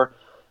Europe before.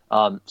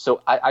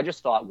 So I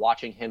just thought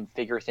watching him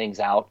figure things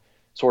out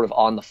sort of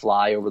on the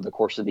fly over the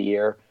course of the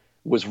year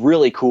was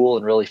really cool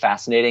and really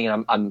fascinating.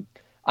 And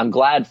I'm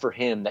glad for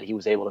him that he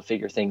was able to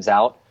figure things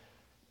out.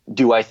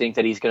 Do I think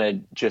that he's going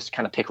to just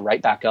kind of pick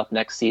right back up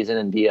next season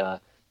and be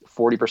a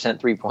 40%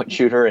 3-point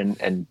shooter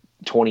and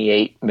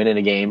 28 minute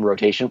a game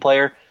rotation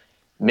player?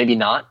 Maybe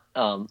not.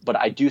 But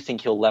I do think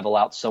he'll level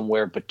out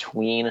somewhere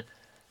between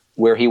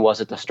where he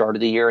was at the start of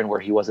the year and where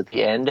he was at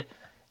the end.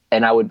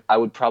 And I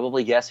would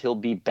probably guess he'll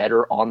be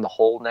better on the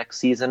whole next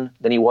season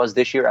than he was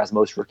this year, as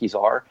most rookies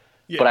are.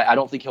 Yeah. But I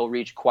don't think he'll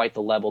reach quite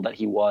the level that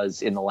he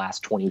was in the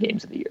last 20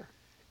 games of the year.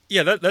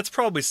 Yeah, that's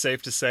probably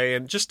safe to say.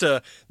 And just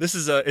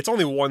it's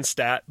only one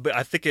stat, but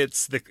I think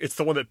it's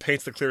the one that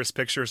paints the clearest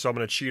picture. So I'm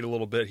going to cheat a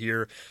little bit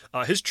here.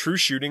 His true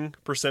shooting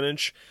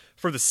percentage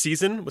for the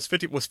season was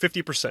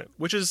 50%,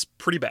 which is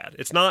pretty bad.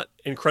 It's not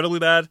incredibly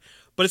bad,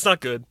 but it's not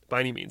good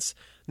by any means.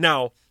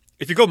 Now,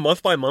 if you go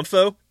month by month,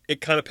 though, it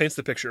kind of paints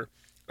the picture.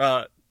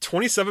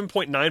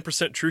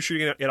 27.9% true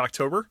shooting in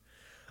October.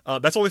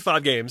 That's only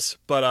 5 games,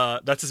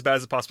 but that's as bad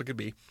as it possibly could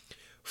be.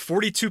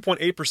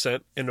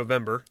 42.8% in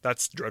November.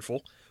 That's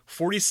dreadful.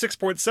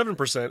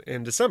 46.7%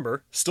 in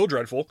December. Still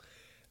dreadful.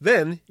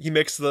 Then he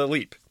makes the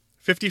leap.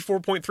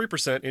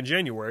 54.3% in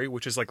January,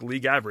 which is like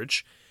league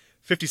average.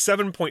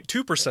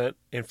 57.2%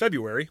 in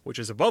February, which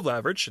is above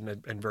average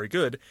and very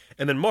good.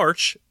 And then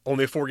March,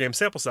 only a 4-game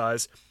sample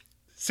size,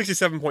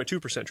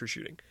 67.2% true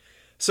shooting.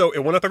 So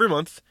it went up every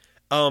month.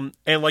 And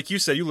like you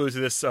said, you alluded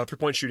to this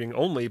 3-point shooting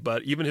only,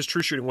 but even his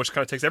true shooting, which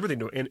kind of takes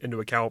everything into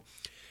account,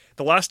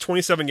 the last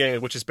 27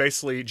 games, which is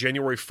basically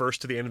January 1st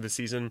to the end of the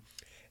season,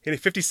 hit a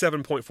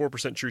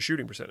 57.4% true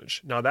shooting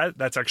percentage. Now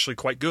that's actually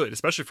quite good,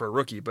 especially for a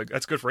rookie, but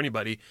that's good for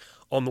anybody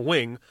on the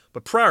wing.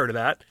 But prior to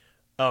that,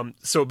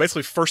 so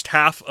basically first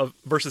half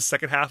versus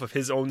second half of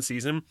his own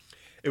season,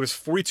 it was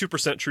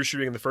 42% true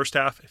shooting in the first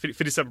half,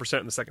 57%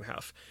 in the second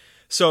half.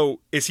 So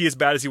is he as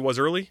bad as he was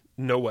early?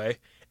 No way.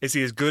 Is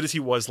he as good as he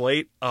was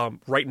late?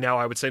 Right now,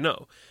 I would say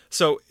no.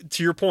 So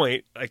to your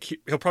point, like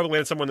he'll probably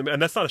land somewhere in the middle,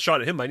 and that's not a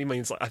shot at him by any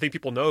means. I think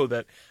people know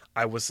that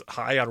I was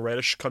high on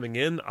Reddish coming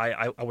in.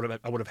 I would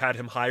have had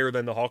him higher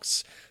than the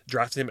Hawks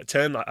drafted him at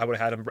 10. I would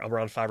have had him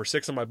around 5 or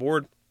 6 on my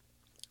board.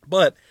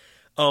 But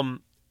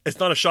it's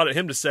not a shot at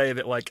him to say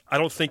that like I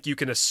don't think you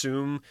can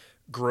assume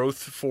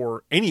growth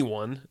for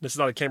anyone. This is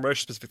not a Cam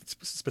Reddish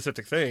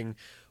specific thing,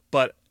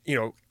 but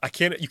you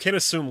can't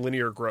assume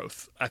linear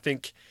growth. I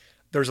think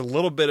there's a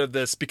little bit of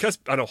this because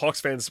I know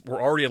Hawks fans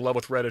were already in love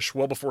with Reddish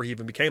well before he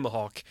even became a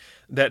Hawk,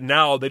 that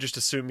now they just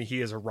assume he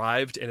has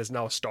arrived and is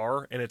now a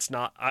star, and it's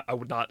not. I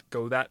would not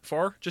go that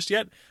far just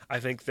yet. I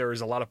think there is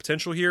a lot of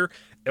potential here,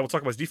 and we'll talk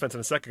about his defense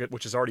in a second,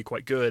 which is already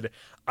quite good.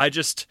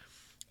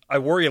 I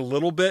worry a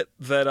little bit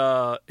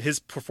that his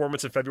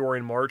performance in February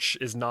and March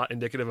is not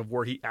indicative of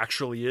where he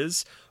actually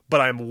is,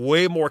 but I'm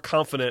way more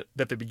confident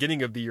that the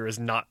beginning of the year is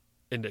not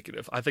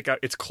indicative. I think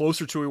it's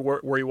closer to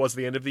where he was at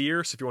the end of the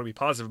year. So if you want to be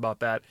positive about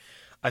that,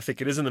 I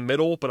think it is in the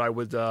middle, but I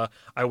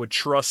would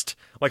trust,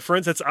 like for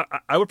instance,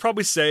 I would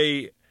probably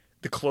say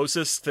the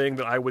closest thing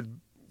that I would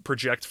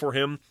project for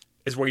him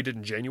is what he did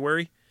in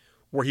January,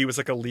 where he was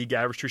like a league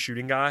average true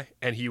shooting guy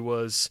and he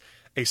was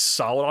a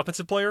solid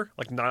offensive player,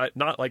 like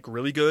not like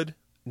really good,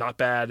 not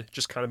bad,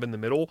 just kind of in the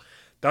middle.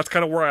 That's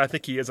kind of where I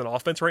think he is on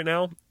offense right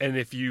now. And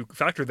if you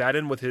factor that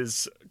in with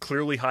his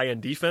clearly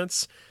high-end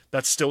defense,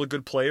 that's still a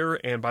good player.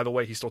 And by the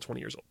way, he's still 20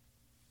 years old.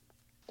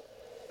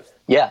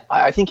 Yeah,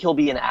 I think he'll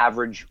be an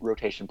average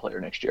rotation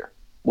player next year,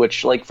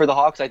 which like for the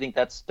Hawks, I think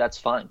that's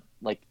fine.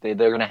 Like they're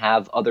going to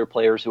have other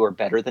players who are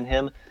better than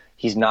him.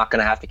 He's not going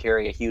to have to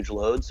carry a huge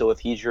load. So if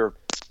he's your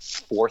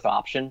 4th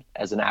option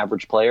as an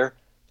average player,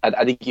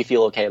 I think you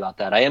feel okay about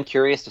that. I am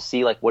curious to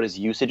see like what his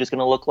usage is going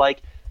to look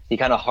like. He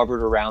kind of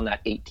hovered around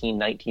that 18,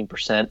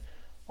 19%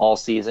 all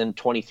season,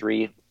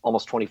 23,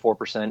 almost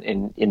 24%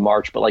 in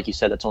March. But like you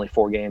said, that's only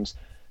 4 games.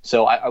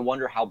 So I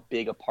wonder how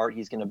big a part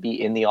he's going to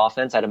be in the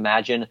offense. I'd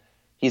imagine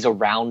he's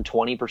around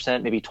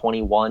 20%, maybe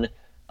 21,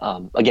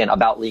 again,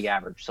 about league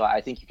average. So I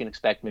think you can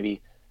expect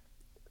maybe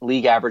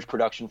league average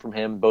production from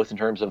him, both in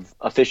terms of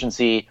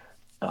efficiency,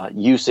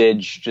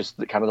 usage, just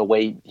kind of the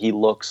way he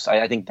looks.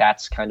 I think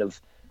that's kind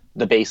of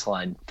the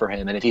baseline for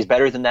him. And if he's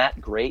better than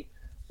that, great.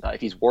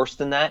 If he's worse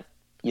than that,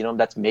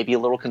 that's maybe a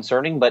little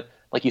concerning, but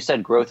like you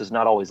said, growth is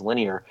not always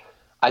linear.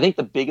 I think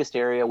the biggest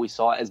area we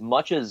saw, as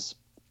much as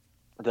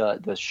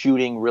the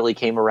shooting really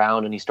came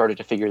around and he started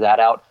to figure that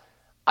out.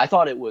 I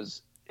thought it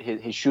was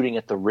his shooting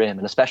at the rim,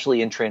 and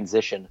especially in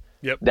transition,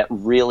 that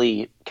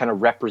really kind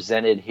of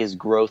represented his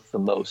growth the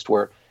most.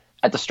 Where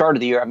at the start of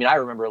the year, I mean, I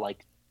remember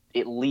like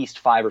at least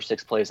 5 or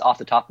 6 plays off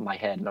the top of my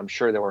head, and I'm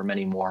sure there were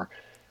many more,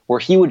 where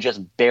he would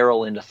just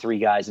barrel into 3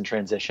 guys in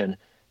transition,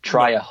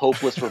 try a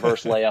hopeless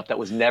reverse layup that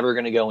was never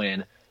going to go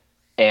in.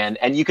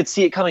 And you could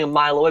see it coming a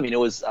mile away. I mean, it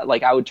was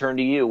like I would turn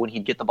to you when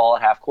he'd get the ball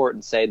at half court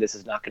and say, "This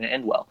is not going to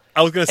end well."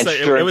 I was going to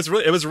say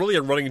it was really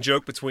a running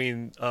joke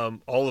between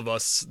all of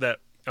us that.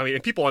 I mean,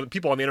 and people on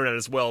the internet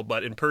as well,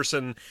 but in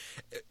person,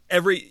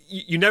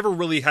 you never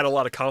really had a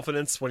lot of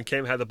confidence when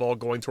Cam had the ball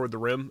going toward the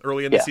rim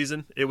early in the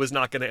season. It was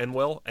not going to end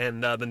well,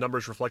 and the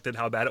numbers reflected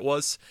how bad it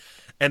was.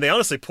 And they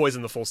honestly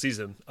poisoned the full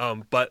season.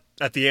 But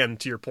at the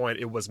end, to your point,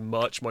 it was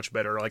much, much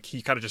better. Like,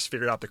 he kind of just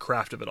figured out the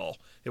craft of it all.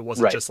 It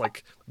wasn't just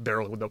like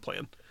barreling with no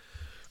plan.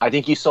 I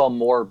think you saw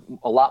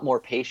a lot more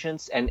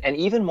patience and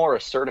even more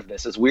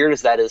assertiveness, as weird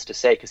as that is to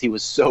say, because he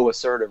was so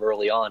assertive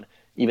early on,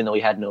 even though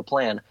he had no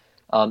plan.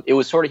 It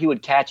was sort of, he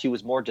would catch, he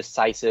was more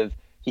decisive.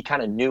 He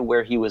kind of knew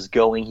where he was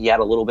going. He had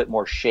a little bit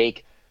more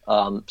shake,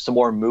 some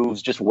more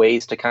moves, just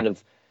ways to kind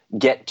of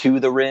get to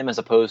the rim as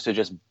opposed to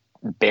just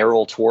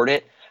barrel toward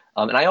it.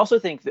 And I also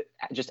think that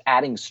just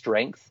adding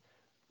strength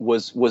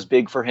was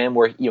big for him,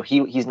 where, you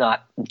know, he's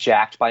not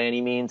jacked by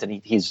any means,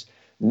 and he's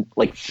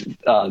like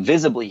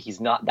visibly he's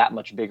not that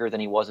much bigger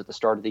than he was at the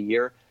start of the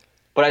year.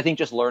 But I think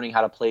just learning how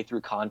to play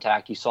through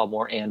contact, you saw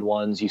more and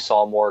ones, you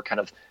saw more kind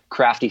of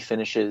crafty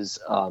finishes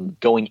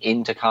going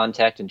into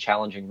contact and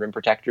challenging rim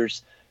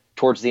protectors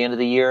towards the end of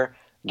the year,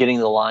 getting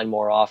to the line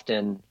more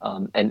often,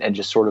 and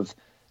just sort of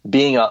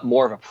being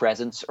more of a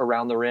presence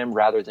around the rim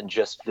rather than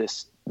just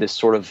this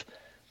sort of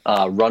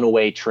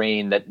runaway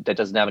train that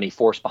doesn't have any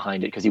force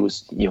behind it, because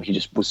he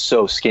just was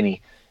so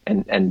skinny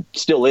and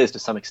still is to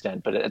some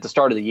extent. But at the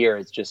start of the year,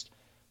 it's just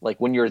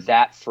like when you're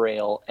that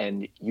frail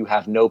and you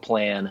have no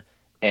plan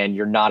and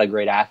you're not a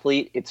great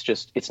athlete,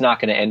 it's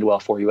not going to end well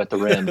for you at the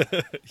rim.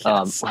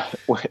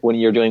 When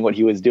you're doing what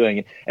he was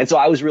doing. And so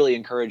I was really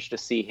encouraged to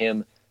see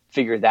him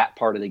figure that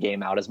part of the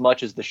game out, as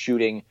much as the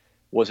shooting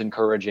was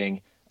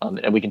encouraging.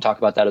 And we can talk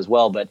about that as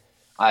well. But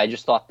I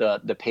just thought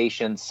the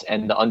patience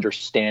and the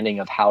understanding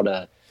of how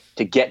to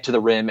get to the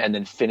rim and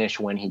then finish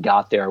when he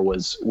got there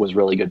was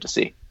really good to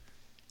see.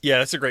 Yeah,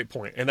 that's a great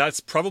point. And that's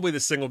probably the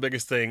single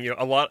biggest thing. You know,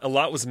 a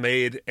lot was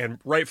made, and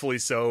rightfully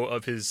so,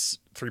 of his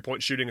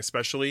three-point shooting,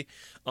 especially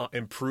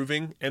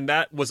improving. And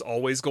that was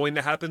always going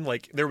to happen.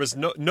 Like, there was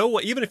no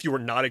even if you were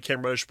not a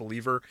Cam Reddish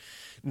believer,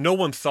 no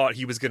one thought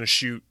he was going to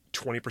shoot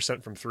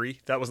 20% from 3.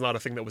 That was not a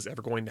thing that was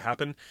ever going to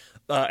happen.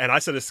 And I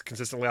said this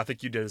consistently, I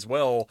think you did as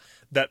well,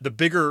 that the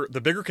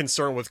bigger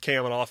concern with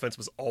Cam on offense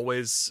was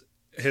always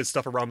his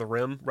stuff around the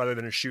rim rather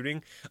than his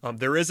shooting.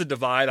 There is a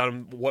divide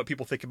on what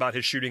people think about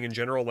his shooting in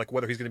general, like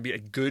whether he's going to be a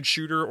good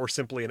shooter or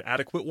simply an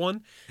adequate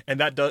one. And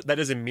that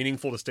is a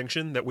meaningful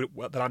distinction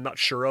that I'm not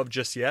sure of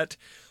just yet.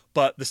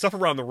 But the stuff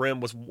around the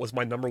rim was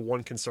my number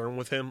one concern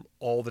with him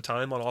all the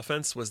time on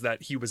offense, was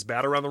that he was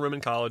bad around the rim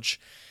in college.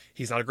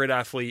 He's not a great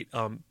athlete,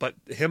 but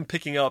him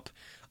picking up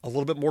a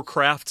little bit more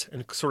craft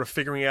and sort of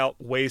figuring out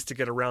ways to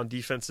get around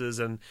defenses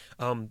and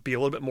be a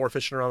little bit more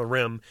efficient around the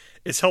rim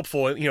is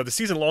helpful. And, you know, the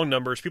season-long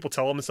numbers, people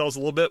tell themselves a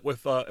little bit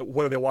with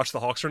whether they watch the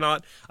Hawks or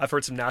not. I've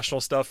heard some national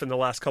stuff in the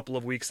last couple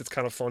of weeks that's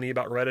kind of funny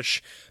about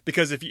Reddish,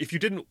 because if you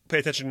didn't pay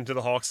attention to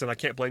the Hawks, and I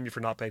can't blame you for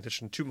not paying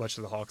attention too much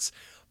to the Hawks,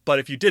 but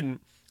if you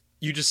didn't,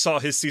 you just saw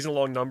his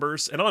season-long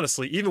numbers, and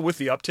honestly, even with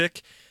the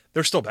uptick,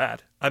 they're still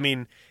bad. I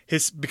mean,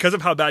 because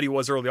of how bad he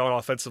was early on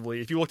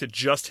offensively, if you looked at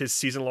just his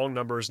season-long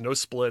numbers, no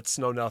splits,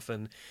 no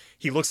nothing,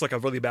 he looks like a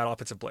really bad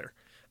offensive player.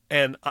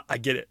 And I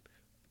get it.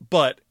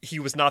 But he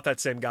was not that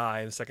same guy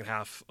in the second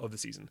half of the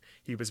season.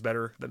 He was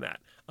better than that.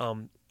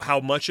 How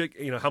much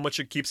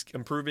it keeps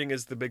improving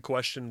is the big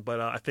question. But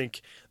I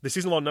think the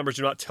season-long numbers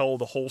do not tell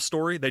the whole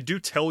story. They do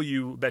tell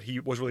you that he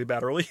was really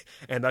bad early,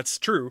 and that's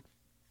true.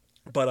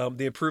 But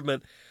the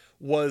improvement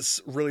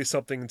was really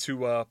something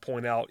to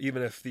point out,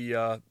 even if the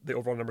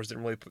overall numbers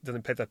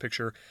didn't paint that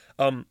picture.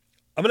 I'm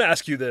going to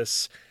ask you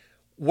this: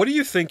 what do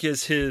you think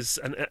is his?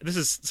 And this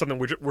is something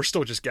we're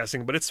still just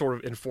guessing, but it's sort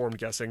of informed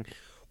guessing.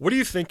 What do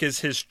you think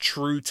is his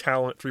true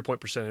talent 3-point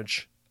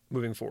percentage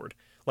moving forward?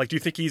 Like, do you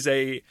think he's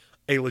a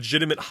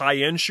legitimate high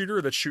end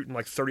shooter that's shooting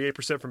like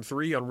 38% from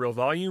 3 on real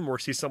volume, or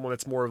is he someone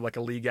that's more of like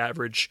a league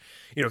average?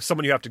 You know,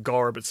 someone you have to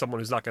guard, but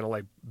someone who's not going to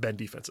like bend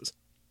defenses.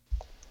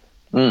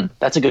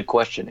 That's a good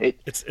question.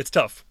 It's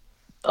tough.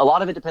 A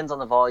lot of it depends on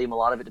the volume. A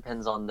lot of it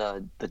depends on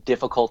the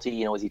difficulty.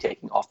 You know, is he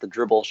taking off the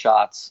dribble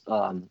shots?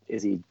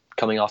 Is he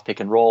coming off pick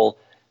and roll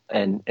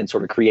and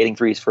sort of creating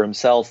threes for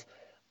himself?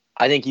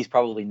 I think he's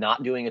probably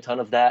not doing a ton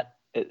of that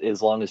as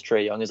long as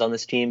Trae Young is on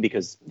this team,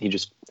 because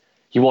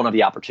he won't have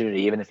the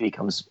opportunity, even if he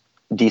becomes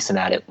decent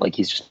at it. Like,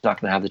 he's just not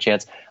going to have the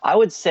chance. I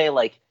would say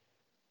like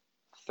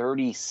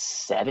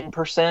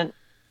 37%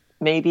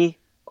 maybe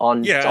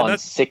on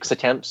 6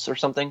 attempts or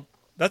something.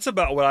 That's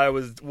about what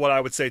I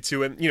would say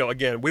too. And, you know,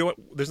 again,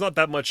 there's not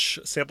that much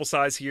sample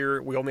size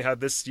here. We only had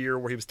this year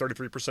where he was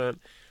 33%.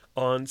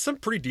 on some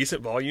pretty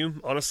decent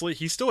volume. Honestly,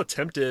 he still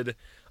attempted,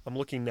 I'm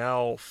looking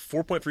now,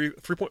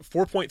 4.3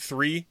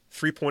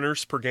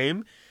 3-pointers per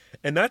game.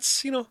 And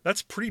that's,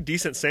 that's pretty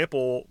decent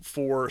sample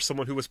for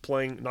someone who was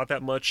playing not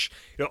that much.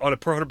 On a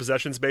per 100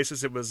 possessions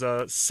basis, it was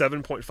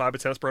 7.5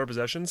 attempts per 100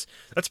 possessions.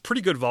 That's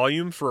pretty good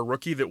volume for a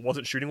rookie that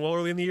wasn't shooting well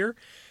early in the year.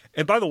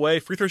 And by the way,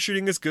 free throw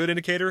shooting is a good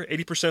indicator,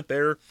 80%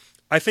 there.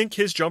 I think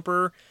his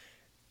jumper,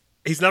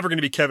 he's never going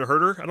to be Kevin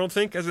Huerter, I don't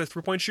think, as a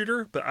three-point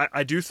shooter. But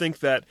I do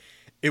think that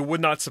it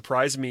would not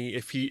surprise me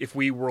if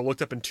we were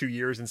looked up in 2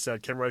 years and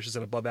said Cam Reddish is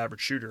an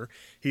above-average shooter.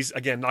 He's,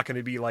 again, not going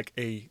to be like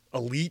a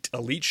elite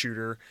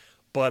shooter.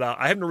 But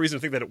I have no reason to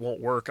think that it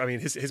won't work. I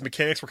mean, his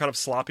mechanics were kind of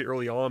sloppy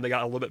early on. They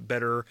got a little bit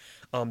better.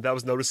 That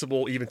was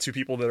noticeable even to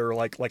people that are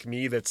like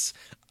me.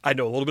 I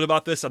know a little bit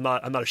about this. I'm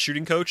not a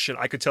shooting coach, and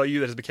I could tell you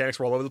that his mechanics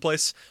were all over the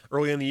place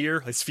early in the year.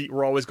 His feet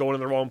were always going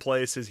in the wrong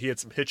place. He had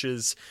some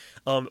hitches.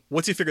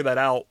 Once he figured that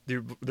out,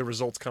 the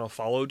results kind of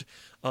followed.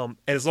 And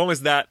as long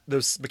as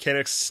those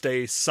mechanics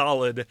stay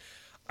solid,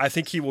 I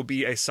think he will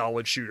be a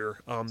solid shooter.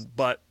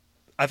 But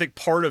I think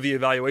part of the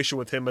evaluation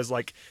with him is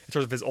in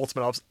terms of his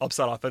ultimate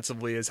upside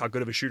offensively is how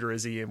good of a shooter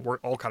is he, and we're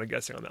all kind of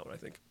guessing on that one, I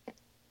think.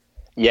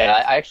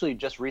 Yeah, I actually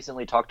just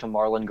recently talked to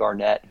Marlon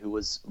Garnett, who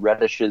was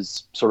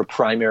Reddish's sort of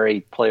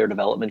primary player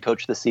development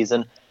coach this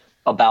season,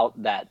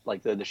 about that,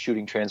 the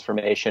shooting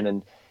transformation.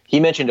 And he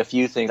mentioned a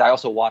few things. I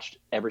also watched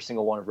every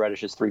single one of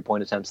Reddish's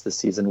 3-point attempts this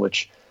season,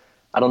 which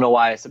I don't know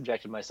why I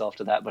subjected myself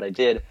to that, but I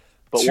did.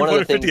 But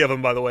 250 of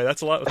them, by the way.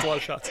 That's a lot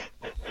of shots.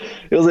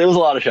 It was a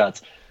lot of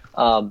shots.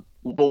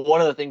 But one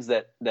of the things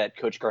that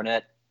Coach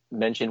Garnett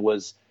mentioned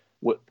was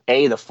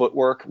the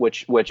footwork,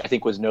 which I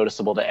think was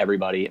noticeable to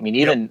everybody. I mean,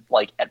 even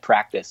at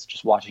practice,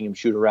 just watching him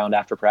shoot around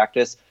after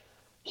practice,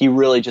 he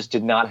really just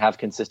did not have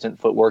consistent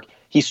footwork.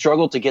 He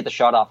struggled to get the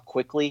shot off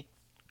quickly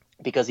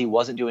because he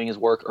wasn't doing his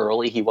work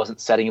early. He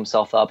wasn't setting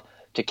himself up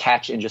to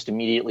catch and just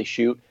immediately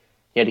shoot.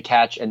 He had to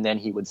catch and then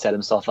he would set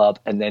himself up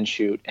and then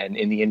shoot. And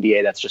in the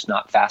NBA, that's just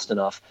not fast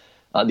enough.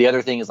 The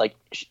other thing is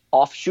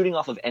shooting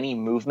off of any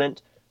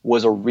movement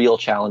was a real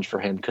challenge for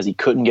him because he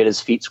couldn't get his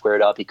feet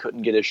squared up. He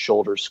couldn't get his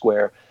shoulders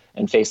square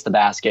and face the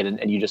basket.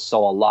 And you just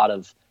saw a lot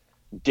of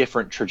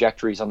different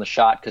trajectories on the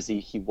shot because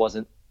he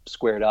wasn't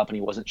squared up and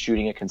he wasn't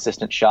shooting a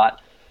consistent shot.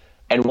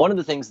 And one of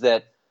the things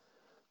that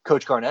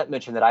Coach Garnett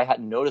mentioned that I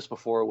hadn't noticed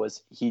before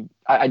was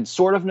I'd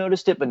sort of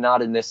noticed it, but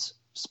not in this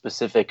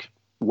specific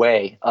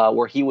way,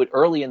 where he would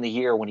early in the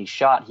year when he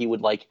shot, he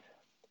would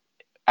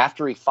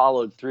after he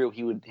followed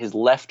through, his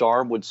left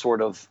arm would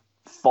sort of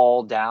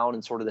fall down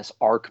in sort of this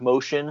arc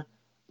motion,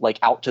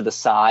 out to the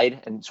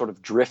side and sort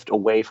of drift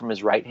away from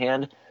his right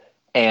hand.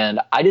 And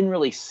I didn't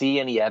really see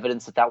any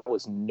evidence that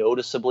was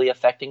noticeably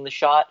affecting the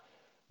shot,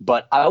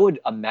 but I would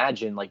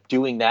imagine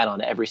doing that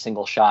on every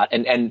single shot.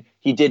 And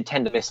he did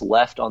tend to miss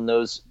left on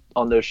those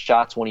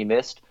shots when he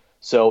missed.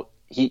 So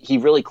he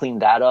really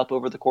cleaned that up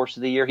over the course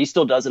of the year. He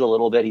still does it a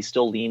little bit. He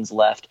still leans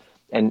left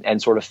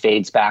and sort of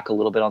fades back a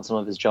little bit on some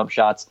of his jump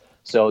shots.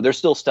 So there's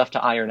still stuff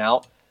to iron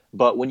out.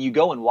 But when you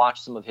go and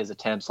watch some of his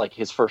attempts, like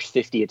his first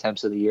 50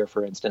 attempts of the year,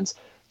 for instance,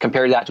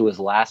 compare that to his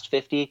last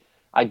 50,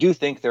 I do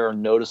think there are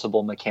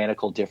noticeable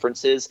mechanical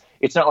differences.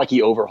 It's not like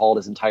he overhauled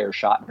his entire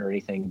shot or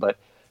anything, but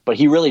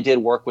he really did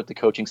work with the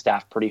coaching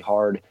staff pretty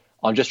hard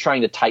on just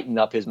trying to tighten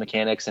up his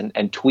mechanics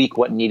and tweak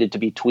what needed to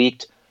be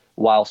tweaked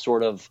while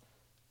sort of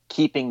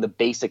keeping the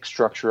basic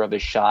structure of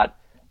his shot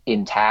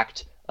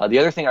intact. The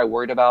other thing I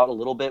worried about a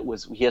little bit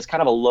was he has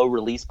kind of a low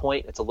release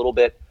point. It's a little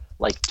bit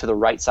to the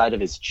right side of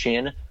his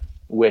chin,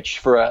 which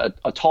for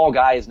a tall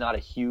guy is not a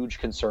huge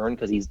concern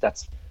because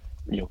that's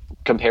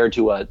compared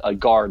to a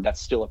guard,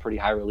 that's still a pretty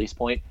high release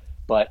point.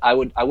 But I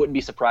wouldn't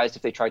be surprised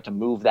if they tried to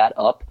move that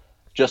up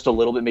just a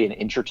little bit, maybe an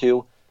inch or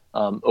two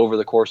over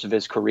the course of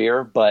his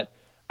career. But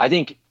I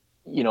think,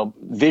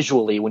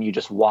 visually, when you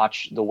just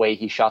watch the way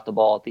he shot the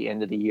ball at the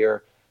end of the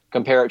year,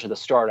 compare it to the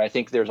start, I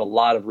think there's a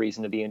lot of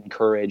reason to be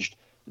encouraged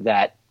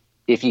that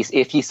if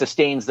he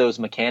sustains those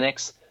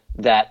mechanics,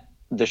 that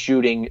the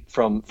shooting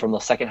from the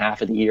second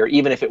half of the year,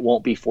 even if it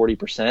won't be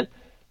 40%,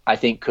 I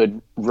think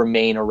could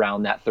remain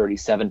around that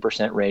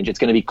 37% range. It's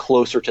going to be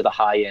closer to the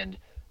high end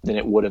than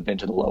it would have been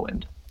to the low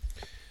end.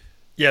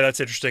 Yeah, that's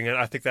interesting. And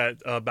I think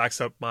that backs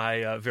up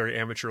my very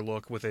amateur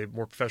look with a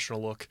more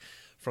professional look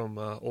from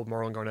old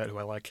Marlon Garnett, who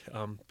I like.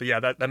 But yeah,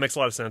 that makes a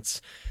lot of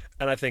sense.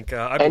 And I think...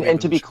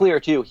 and to be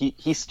clear, too,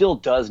 he still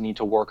does need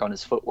to work on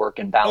his footwork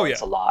and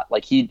balance a lot.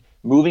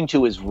 Moving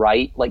to his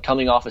right,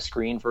 coming off a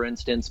screen, for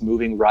instance,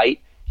 moving right,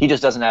 he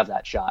just doesn't have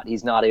that shot.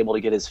 He's not able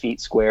to get his feet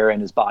square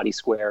and his body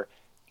square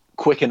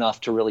quick enough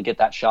to really get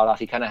that shot off.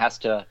 He kind of has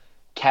to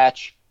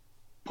catch,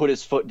 put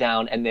his foot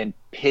down, and then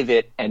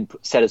pivot and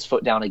set his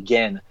foot down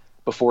again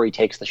before he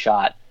takes the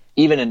shot,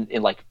 even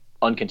in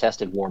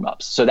uncontested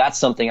warm-ups. So that's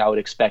something I would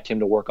expect him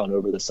to work on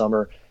over the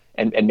summer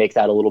and make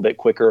that a little bit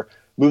quicker.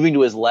 Moving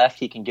to his left,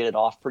 he can get it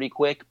off pretty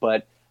quick,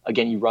 but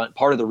again,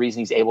 part of the reason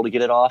he's able to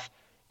get it off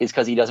is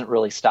because he doesn't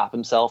really stop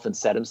himself and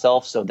set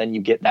himself. So then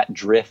you get that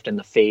drift and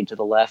the fade to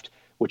the left,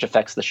 which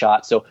affects the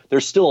shot. So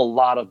there's still a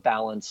lot of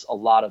balance, a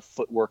lot of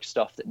footwork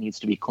stuff that needs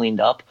to be cleaned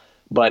up.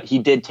 but he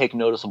did take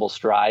noticeable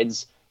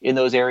strides in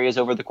those areas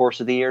over the course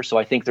of the year. So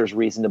I think there's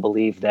reason to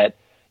believe that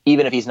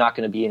even if he's not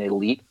going to be an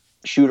elite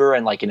shooter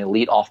and like an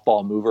elite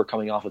off-ball mover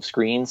coming off of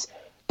screens,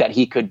 that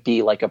he could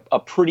be like a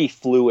pretty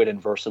fluid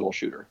and versatile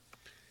shooter.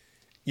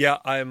 Yeah,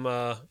 I'm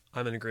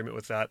in agreement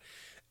with that.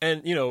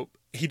 And,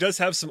 he does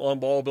have some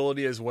on-ball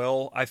ability as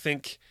well. I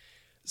think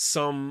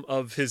some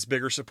of his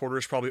bigger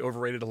supporters probably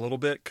overrated a little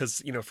bit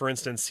because, for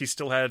instance, he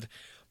still had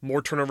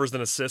more turnovers than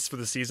assists for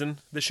the season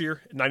this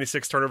year,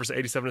 96 turnovers to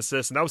 87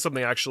 assists. And that was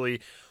something actually,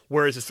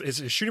 whereas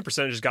his shooting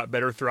percentages got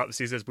better throughout the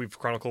season, as we've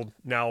chronicled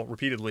now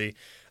repeatedly,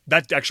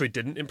 that actually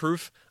didn't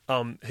improve.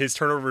 His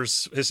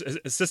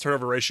assist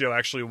turnover ratio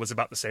actually was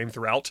about the same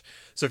throughout.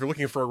 So if you're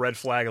looking for a red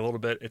flag a little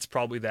bit, it's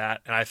probably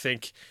that. And I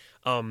think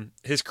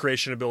his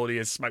creation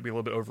ability might be a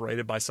little bit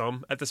overrated by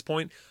some at this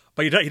point,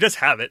 but he does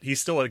have it. He's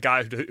still a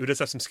guy who does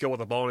have some skill with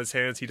the ball in his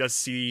hands. He does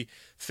see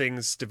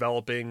things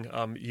developing.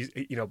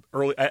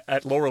 Early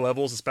at lower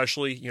levels,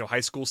 especially high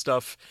school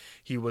stuff.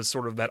 He was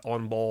sort of that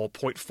on-ball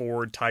point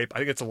forward type. I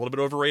think it's a little bit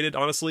overrated,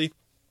 honestly,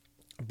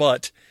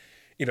 but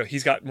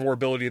he's got more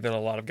ability than a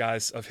lot of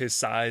guys of his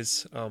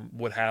size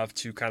would have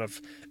to kind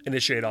of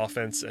initiate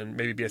offense and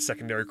maybe be a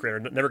secondary creator.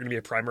 Never going to be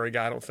a primary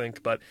guy, I don't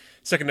think, but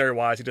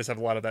secondary-wise, he does have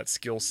a lot of that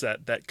skill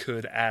set that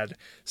could add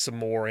some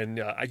more.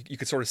 And you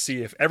could sort of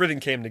see if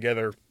everything came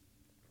together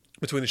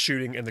between the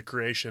shooting and the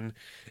creation,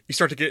 you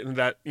start to get into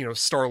that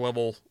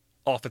star-level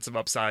offensive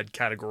upside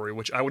category,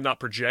 which I would not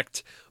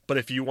project. But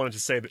if you wanted to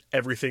say that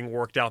everything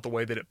worked out the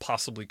way that it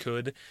possibly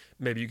could,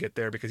 maybe you get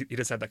there because he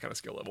does have that kind of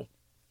skill level.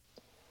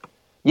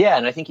 Yeah,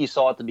 and I think you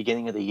saw at the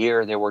beginning of the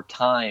year, there were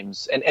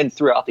times, and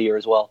throughout the year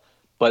as well,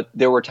 but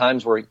there were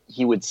times where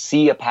he would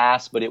see a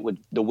pass, but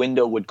the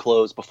window would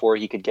close before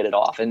he could get it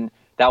off. And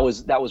that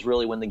was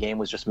really when the game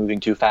was just moving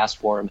too fast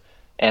for him.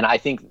 And I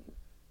think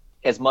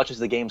as much as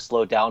the game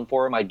slowed down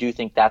for him, I do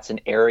think that's an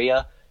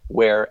area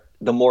where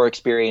the more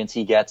experience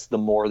he gets, the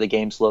more the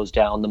game slows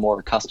down, the more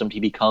accustomed he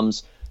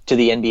becomes to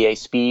the NBA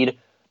speed.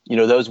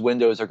 Those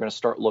windows are going to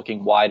start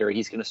looking wider.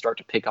 He's going to start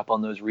to pick up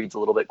on those reads a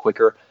little bit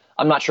quicker.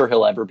 I'm not sure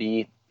he'll ever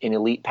be an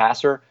elite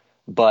passer,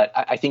 but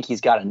I think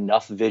he's got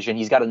enough vision.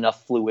 He's got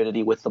enough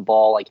fluidity with the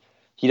ball. Like,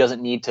 he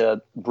doesn't need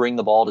to bring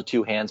the ball to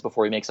two hands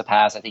before he makes a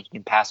pass. I think he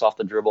can pass off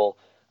the dribble.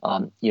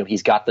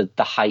 He's got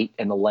the height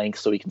and the length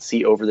so he can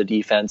see over the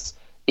defense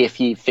if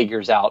he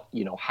figures out,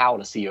 how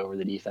to see over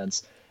the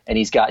defense. And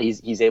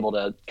he's able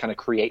to kind of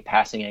create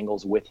passing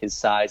angles with his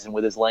size and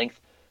with his length.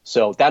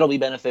 So that'll be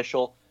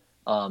beneficial.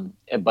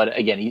 But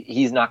again,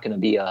 he's not going to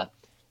be a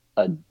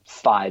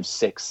 5,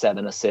 6,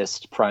 7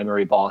 assist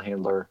primary ball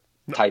handler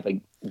type of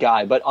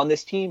guy. But on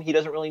this team, he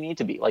doesn't really need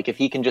to be. Like, if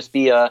he can just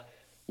be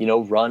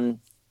run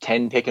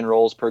 10 pick and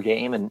rolls per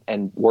game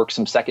and work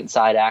some second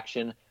side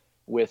action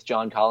with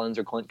John Collins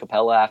or Clint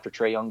Capella after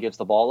Trae Young gives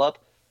the ball up,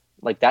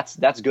 like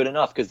that's good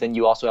enough. Because then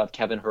you also have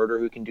Kevin Huerter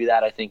who can do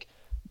that. I think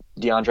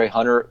DeAndre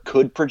Hunter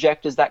could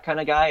project as that kind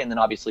of guy. And then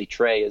obviously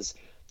Trae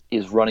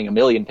is running a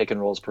million pick and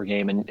rolls per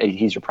game, and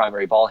he's your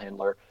primary ball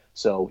handler.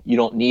 So you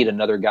don't need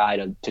another guy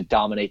to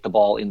dominate the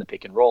ball in the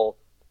pick and roll.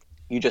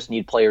 You just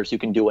need players who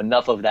can do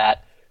enough of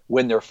that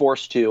when they're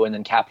forced to, and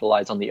then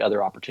capitalize on the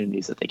other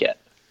opportunities that they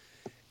get.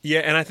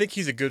 Yeah, and I think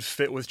he's a good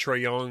fit with Trae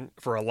Young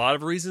for a lot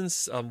of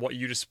reasons. What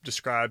you just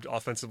described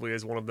offensively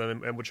is one of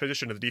them, and we'll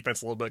transition to the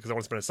defense a little bit because I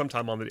want to spend some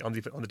time on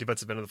the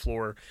defensive end of the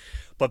floor.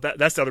 But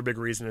that's the other big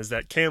reason is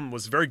that Cam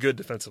was very good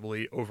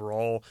defensively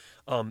overall,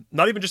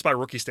 not even just by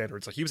rookie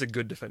standards. Like, he was a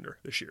good defender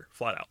this year,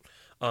 flat out.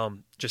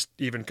 Just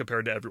even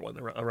compared to everyone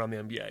around the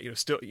NBA.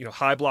 Still,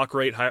 high block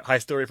rate, high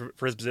steal rate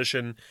for his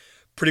position,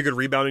 pretty good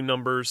rebounding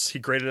numbers. He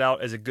graded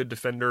out as a good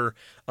defender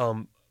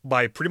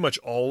by pretty much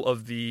all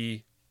of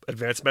the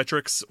advanced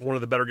metrics, one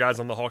of the better guys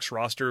on the Hawks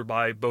roster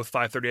by both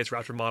 538's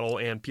Raptor model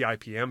and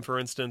PIPM, for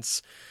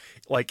instance.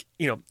 Like,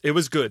 it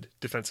was good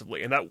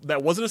defensively. And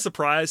that wasn't a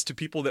surprise to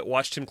people that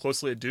watched him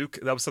closely at Duke.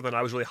 That was something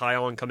I was really high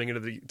on coming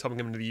into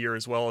the year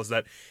as well, is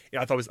that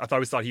I always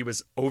thought he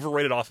was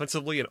overrated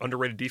offensively and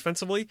underrated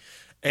defensively.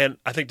 And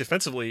I think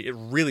defensively it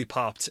really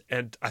popped.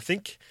 And I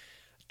think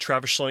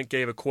Travis Schlenk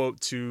gave a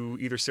quote to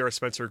either Sarah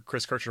Spencer or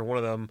Chris Kirchner, one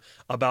of them,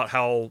 about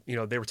how,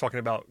 they were talking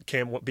about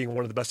Cam being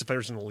one of the best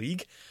defenders in the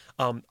league.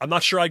 I'm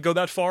not sure I'd go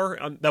that far.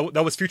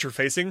 That was future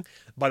facing,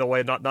 by the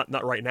way,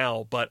 not right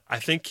now. But I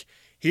think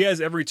he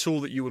has every tool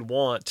that you would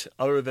want,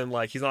 other than,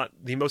 like, he's not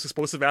the most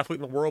explosive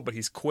athlete in the world, but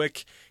he's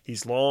quick,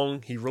 he's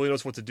long, he really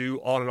knows what to do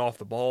on and off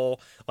the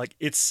ball. Like,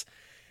 it's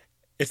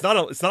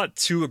not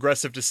too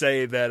aggressive to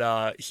say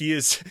that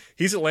he's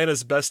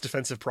Atlanta's best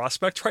defensive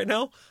prospect right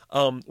now,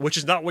 which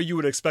is not what you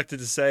would expect it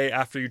to say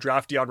after you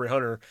draft DeAndre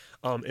Hunter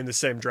in the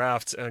same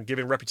draft,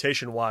 given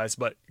reputation-wise.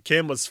 But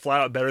Cam was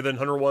flat out better than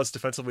Hunter was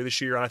defensively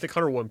this year, and I think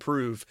Hunter will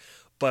improve.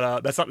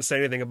 But that's not to say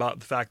anything about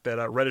the fact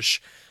that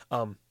Reddish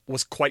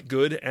was quite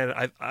good, and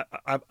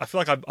I feel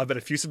like I've been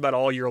effusive about it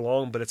all year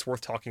long, but it's worth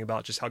talking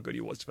about just how good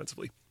he was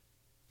defensively.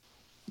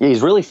 Yeah,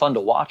 he's really fun to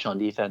watch on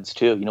defense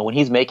too. When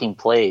he's making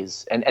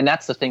plays, and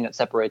that's the thing that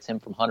separates him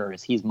from Hunter,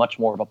 is he's much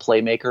more of a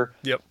playmaker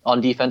on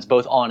defense,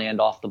 both on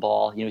and off the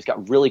ball. He's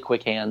got really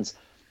quick hands.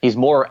 He's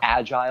more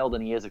agile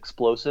than he is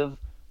explosive,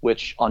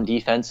 which on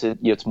defense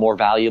it's more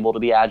valuable to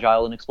be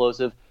agile and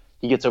explosive.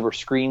 He gets over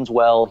screens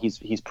well.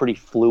 He's pretty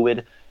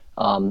fluid,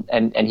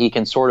 and he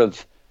can sort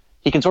of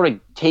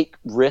take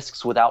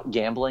risks without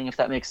gambling, if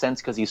that makes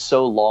sense, because he's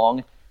so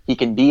long. He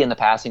can be in the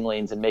passing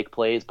lanes and make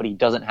plays, but he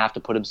doesn't have to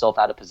put himself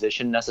out of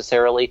position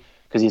necessarily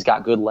because he's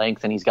got good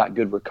length and he's got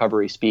good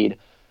recovery speed.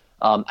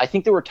 I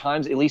think there were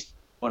times, at least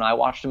when I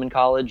watched him in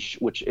college,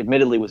 which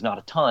admittedly was not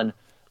a ton,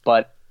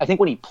 but I think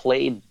when he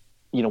played,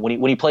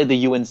 when he played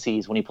the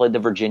UNCs, when he played the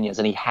Virginias,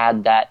 and he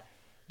had that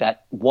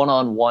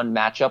one-on-one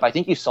matchup, I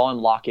think you saw him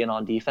lock in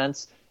on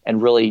defense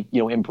and really,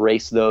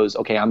 embrace those,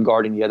 okay, I'm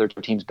guarding the other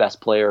team's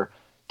best player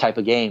type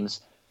of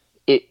games.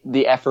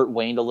 The effort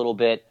waned a little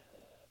bit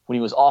when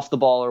he was off the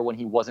ball or when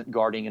he wasn't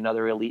guarding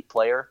another elite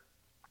player.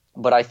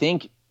 But I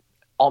think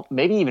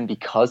maybe even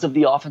because of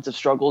the offensive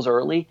struggles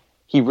early,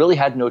 he really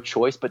had no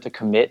choice but to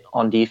commit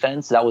on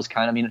defense. That was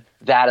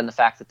that and the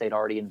fact that they'd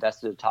already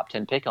invested a top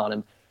 10 pick on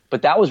him.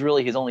 But that was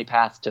really his only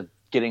path to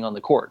getting on the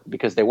court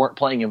because they weren't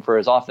playing him for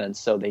his offense.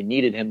 So they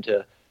needed him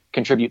to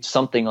contribute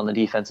something on the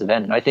defensive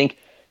end. And I think,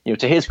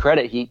 to his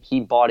credit, he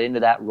bought into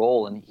that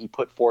role and he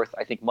put forth,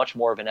 I think, much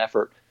more of an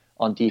effort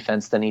on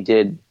defense than he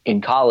did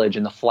in college.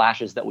 And the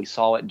flashes that we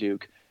saw at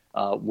Duke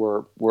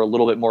were a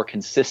little bit more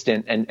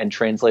consistent and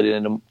translated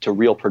into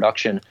real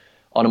production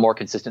on a more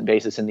consistent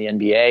basis in the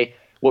NBA.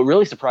 What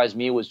really surprised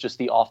me was just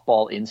the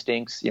off-ball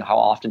instincts, how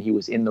often he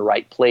was in the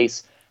right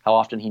place, how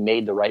often he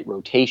made the right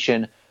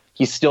rotation.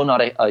 He's still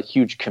not a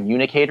huge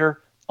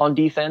communicator on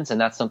defense, and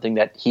that's something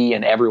that he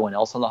and everyone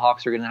else on the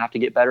Hawks are going to have to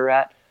get better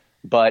at.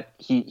 But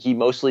he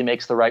mostly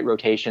makes the right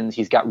rotations.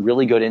 He's got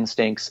really good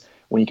instincts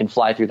when he can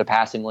fly through the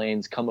passing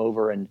lanes, come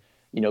over and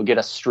get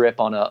a strip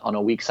on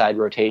a weak side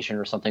rotation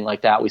or something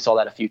like that. We saw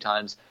that a few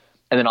times.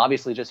 And then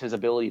obviously just his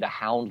ability to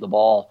hound the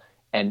ball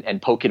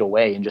and poke it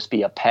away and just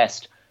be a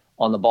pest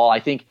on the ball. I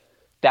think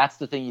that's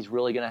the thing he's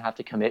really going to have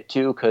to commit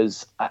to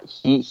because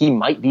he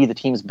might be the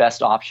team's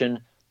best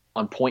option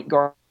on point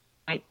guard.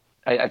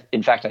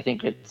 In fact, I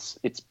think it's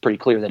pretty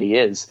clear that he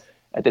is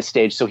at this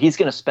stage. So he's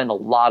going to spend a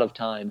lot of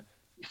time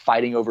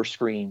fighting over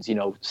screens,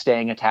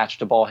 staying attached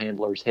to ball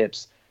handlers'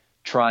 hips,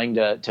 trying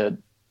to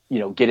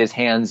get his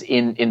hands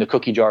in the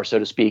cookie jar, so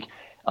to speak,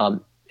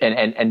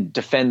 and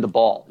defend the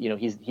ball.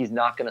 He's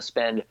not going to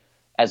spend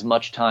as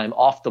much time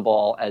off the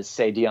ball as,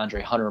 say,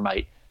 DeAndre Hunter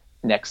might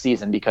next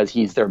season because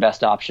he's their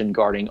best option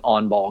guarding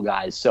on-ball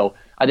guys. So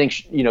I think,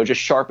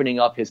 just sharpening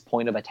up his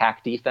point of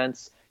attack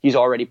defense, he's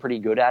already pretty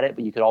good at it,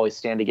 but you could always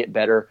stand to get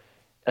better,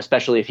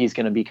 especially if he's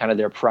going to be kind of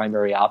their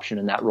primary option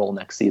in that role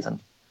next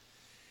season.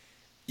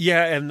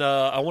 Yeah, and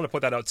I want to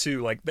point that out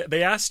too. Like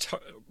they asked,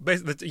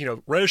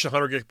 Reddish and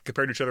Hunter get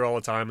compared to each other all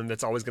the time, and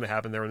that's always going to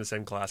happen. They're in the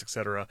same class,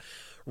 etc.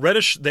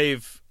 Reddish,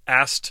 they've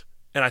asked,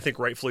 and I think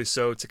rightfully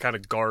so, to kind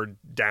of guard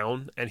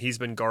down, and he's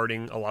been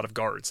guarding a lot of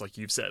guards, like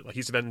you've said. Like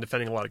he's been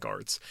defending a lot of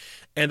guards,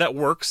 and that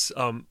works.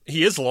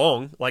 He is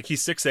long, like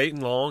he's 6'8"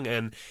 and long,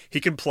 and he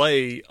can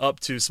play up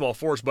to small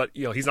forwards, but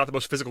he's not the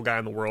most physical guy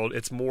in the world.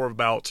 It's more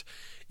about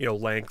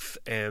length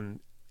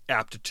and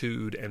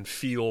aptitude and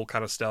feel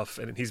kind of stuff,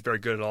 and he's very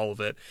good at all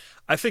of it.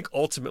 I think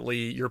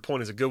ultimately your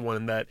point is a good one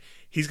in that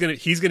he's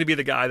gonna be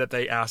the guy that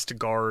they ask to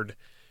guard,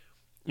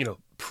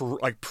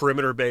 like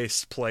perimeter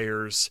based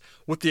players,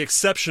 with the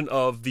exception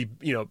of the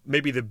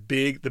maybe the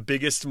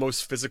biggest,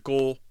 most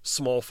physical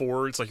small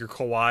forwards like your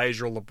Kawhis,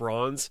 your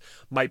LeBrons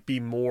might be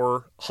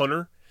more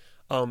Hunter.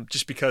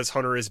 Just because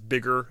Hunter is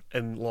bigger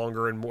and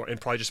longer and more, and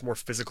probably just more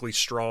physically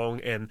strong,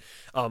 and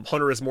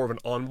Hunter is more of an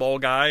on-ball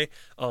guy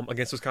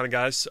against those kind of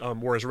guys,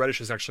 whereas Reddish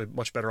is actually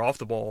much better off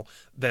the ball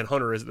than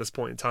Hunter is at this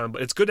point in time.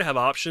 But it's good to have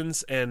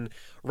options, and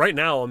right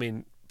now, I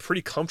mean,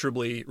 pretty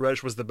comfortably,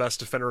 Reddish was the best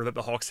defender that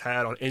the Hawks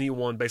had on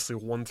anyone,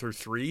 basically 1 through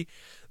 3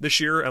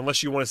 this year,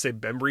 unless you want to say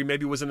Bembry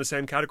maybe was in the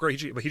same category,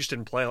 but he just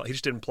didn't play. He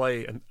just didn't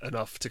play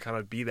enough to kind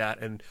of be that,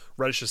 and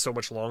Reddish is so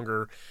much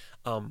longer.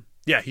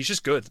 Yeah, he's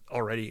just good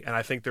already, and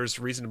I think there's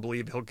reason to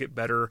believe he'll get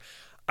better.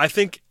 I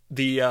think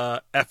the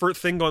effort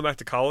thing going back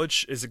to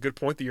college is a good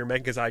point that you're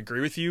making, because I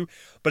agree with you.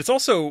 But it's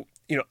also,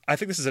 I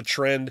think this is a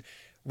trend.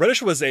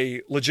 Reddish was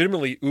a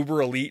legitimately uber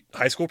elite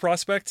high school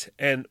prospect,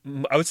 and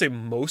I would say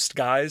most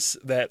guys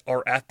that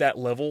are at that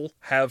level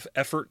have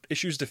effort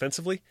issues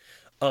defensively,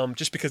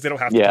 just because they don't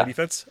have to play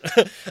defense.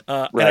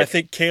 Right. And I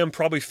think Cam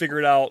probably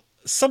figured out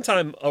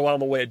sometime along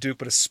the way at Duke,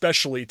 but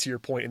especially to your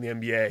point in the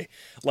NBA,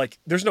 like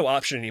there's no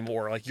option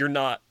anymore. Like you're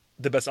not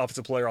the best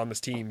offensive player on this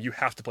team. You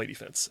have to play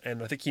defense.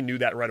 And I think he knew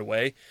that right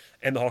away.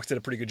 And the Hawks did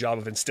a pretty good job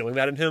of instilling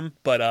that in him.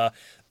 But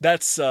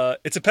it's a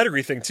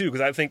pedigree thing too, because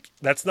I think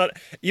that's not,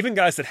 even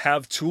guys that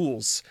have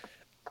tools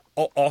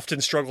often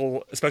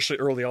struggle, especially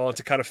early on,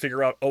 to kind of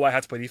figure out, I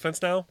have to play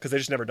defense now, because they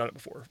just never done it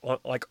before,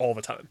 like all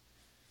the time.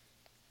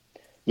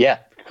 Yeah,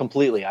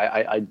 completely.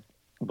 I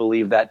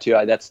believe that too.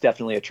 That's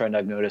definitely a trend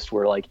I've noticed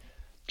where like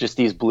just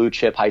these blue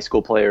chip high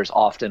school players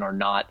often are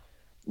not,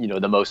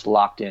 the most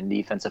locked in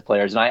defensive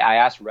players. And I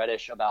asked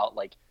Reddish about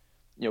like,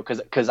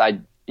 cause I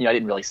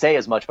didn't really say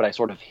as much, but I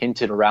sort of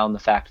hinted around the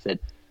fact that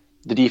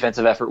the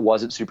defensive effort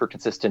wasn't super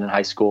consistent in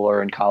high school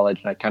or in college.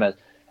 And I kind of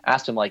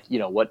asked him, like,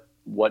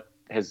 what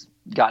has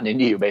gotten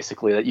into you,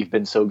 basically, that you've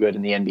been so good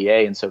in the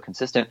NBA and so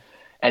consistent.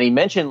 And he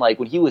mentioned, like,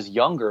 when he was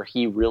younger,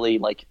 he really,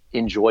 like,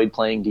 enjoyed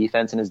playing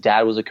defense, and his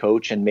dad was a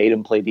coach and made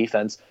him play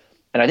defense.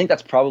 And I think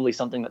that's probably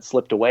something that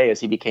slipped away as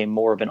he became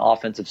more of an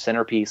offensive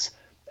centerpiece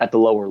at the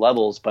lower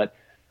levels. But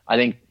I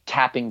think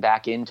tapping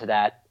back into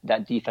that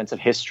defensive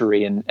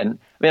history, and I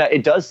mean,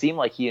 it does seem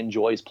like he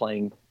enjoys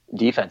playing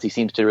defense. He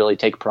seems to really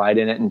take pride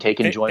in it and take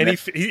enjoyment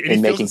and he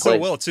in making feels it so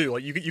plays. well too.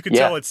 Like you can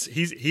tell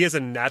he has a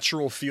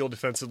natural feel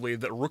defensively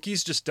that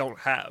rookies just don't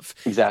have.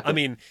 Exactly. I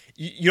mean,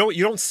 you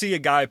don't see a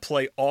guy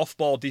play off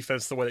ball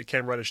defense the way that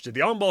Cam Reddish did.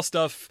 The on ball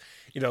stuff,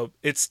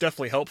 it's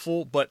definitely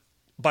helpful, but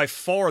by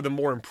far the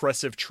more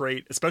impressive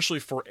trait, especially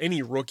for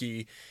any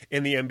rookie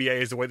in the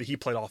NBA, is the way that he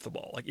played off the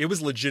ball. Like, it was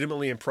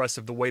legitimately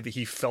impressive the way that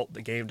he felt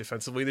the game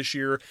defensively this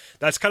year.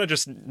 That's kind of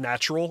just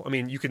natural. I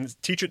mean, you can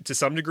teach it to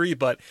some degree,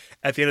 but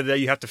at the end of the day,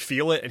 you have to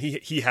feel it, and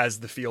he has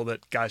the feel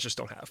that guys just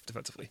don't have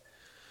defensively.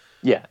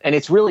 Yeah, and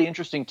it's really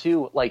interesting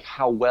too, like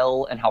how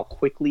well and how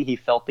quickly he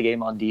felt the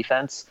game on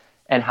defense,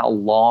 and how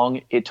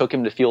long it took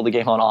him to feel the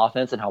game on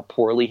offense, and how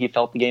poorly he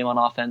felt the game on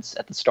offense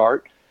at the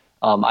start.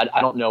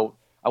 I don't know.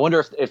 I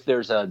wonder if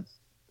there's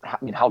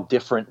how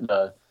different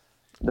the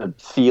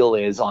feel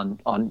is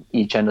on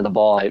each end of the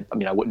ball. I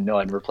mean, I wouldn't know.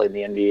 I've never played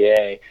in the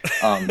NBA,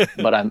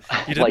 but I'm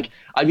like,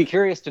 I'd be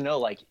curious to know,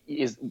 like,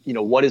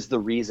 what is the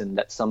reason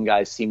that some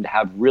guys seem to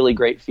have really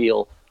great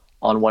feel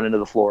on one end of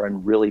the floor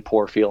and really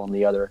poor feel on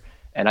the other.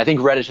 And I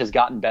think Reddish has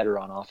gotten better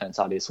on offense,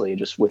 obviously,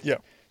 just with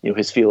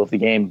his feel of the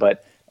game.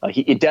 But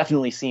it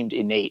definitely seemed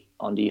innate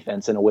on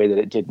defense in a way that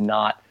it did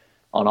not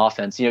on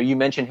offense. You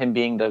mentioned him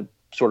being the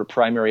sort of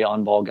primary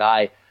on-ball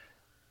guy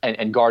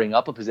and guarding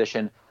up a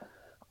position.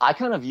 I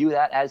kind of view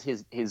that as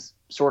his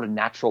sort of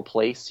natural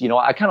place.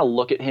 I kind of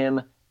look at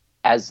him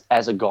as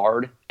a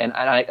guard, and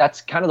that's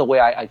kind of the way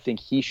I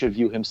think he should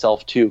view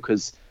himself too,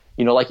 because,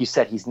 like you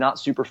said, he's not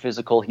super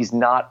physical. He's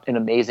not an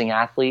amazing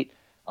athlete.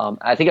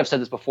 I think I've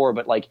said this before,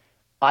 but like,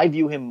 I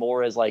view him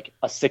more as like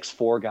a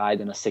 6'4" guy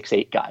than a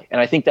 6'8" guy. And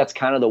I think that's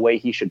kind of the way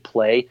he should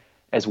play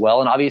as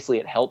well. And obviously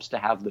it helps to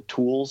have the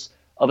tools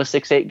of a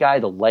 6'8" guy,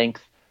 the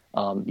length,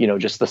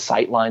 just the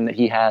sight line that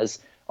he has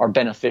are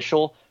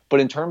beneficial. But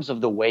in terms of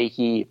the way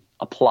he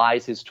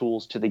applies his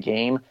tools to the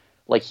game,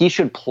 like, he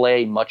should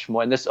play much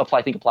more. And this,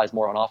 I think, applies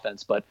more on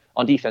offense, but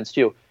on defense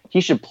too. He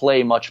should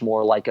play much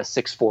more like a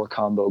 6'4"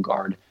 combo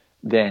guard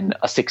than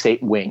a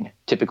 6'8" wing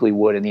typically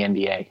would in the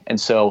NBA. And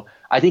so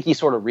I think he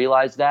sort of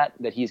realized that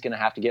he's going to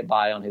have to get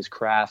by on his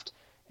craft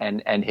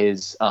and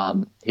his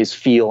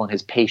feel and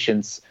his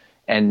patience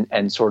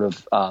and sort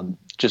of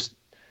just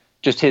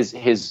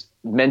his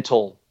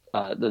mental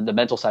the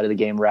mental side of the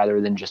game,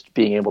 rather than just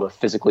being able to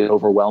physically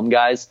overwhelm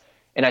guys.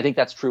 And I think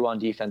that's true on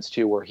defense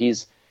too, where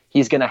he's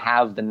going to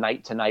have the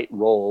night to night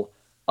role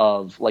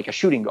of like a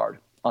shooting guard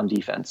on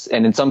defense,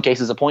 and in some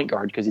cases a point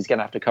guard, because he's going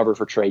to have to cover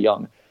for Trae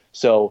Young.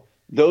 So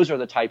those are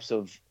the types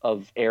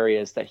of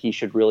areas that he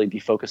should really be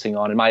focusing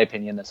on, in my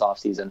opinion, this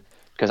offseason,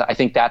 because I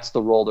think that's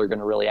the role they're going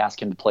to really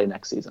ask him to play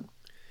next season.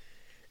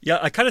 Yeah,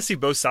 I kind of see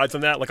both sides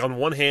on that. Like, on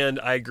one hand,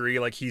 I agree.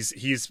 Like, he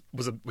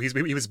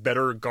was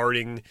better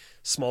guarding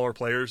smaller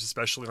players,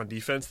 especially on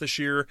defense this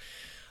year.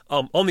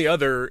 On the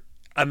other,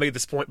 I made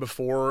this point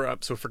before,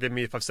 so forgive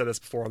me if I've said this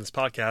before on this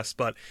podcast,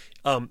 but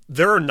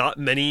there are not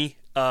many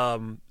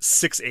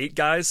 6'8"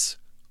 guys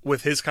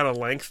with his kind of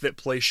length that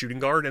play shooting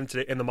guard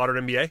in the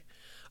modern NBA.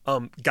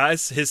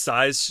 Guys his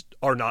size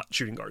are not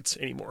shooting guards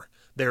anymore.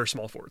 They're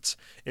small forwards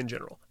in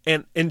general.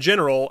 And in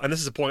general, and this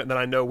is a point that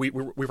I know we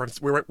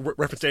referenced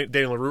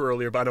Daniel LaRue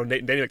earlier, but I know Nate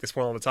and Danny make this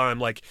point all the time.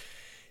 Like,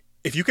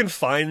 if you can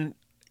find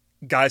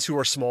guys who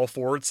are small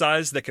forward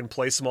size that can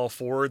play small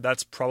forward,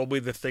 that's probably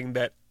the thing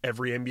that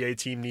every NBA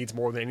team needs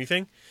more than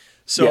anything.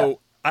 So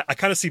I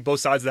kind of see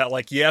both sides of that.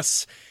 Like,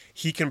 yes,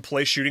 he can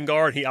play shooting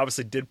guard. He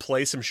obviously did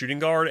play some shooting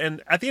guard.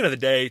 And at the end of the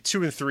day,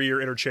 2 and 3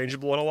 are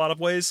interchangeable in a lot of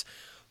ways.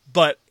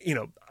 But,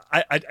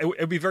 it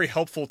would be very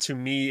helpful to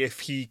me if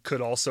he could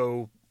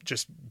also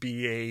just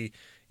be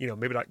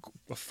maybe not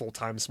a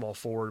full-time small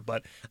forward,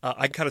 but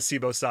I kind of see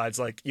both sides.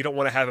 Like, you don't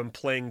want to have him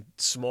playing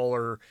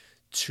smaller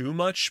too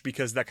much,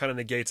 because that kind of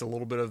negates a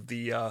little bit of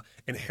the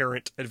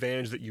inherent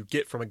advantage that you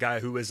get from a guy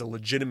who is a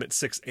legitimate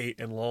 6'8"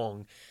 and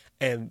long.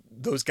 And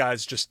those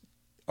guys just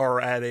are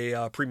at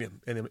a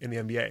premium in the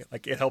NBA.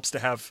 Like, it helps to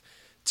have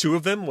 2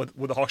 of them, with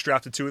the Hawks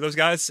drafted 2 of those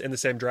guys in the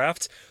same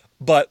draft.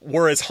 But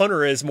whereas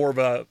Hunter is more of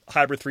a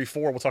hybrid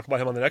 3-4, we'll talk about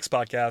him on the next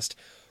podcast,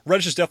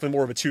 Reddish is definitely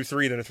more of a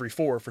 2-3 than a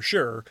 3-4 for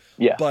sure.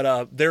 Yeah.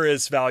 But there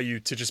is value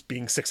to just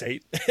being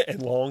 6'8"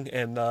 and long,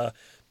 and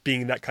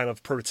being that kind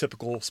of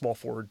prototypical small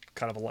forward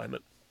kind of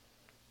alignment.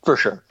 For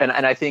sure. And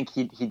I think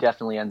he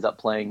definitely ends up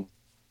playing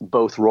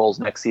both roles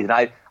next season.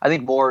 I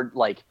think more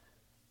like,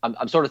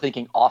 I'm sort of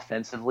thinking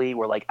offensively,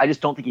 where like, I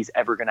just don't think he's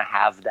ever going to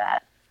have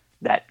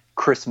that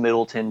Chris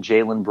Middleton,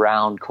 Jaylen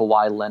Brown,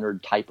 Kawhi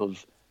Leonard type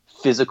of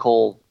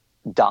physical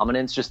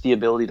dominance, just the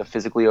ability to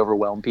physically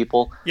overwhelm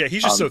people. Yeah,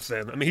 he's just so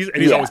thin. I mean,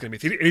 he's always going to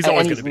be. He's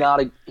always going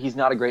to be. He's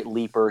not a great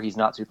leaper. He's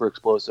not super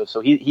explosive. So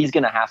he's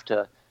going to have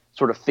to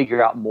sort of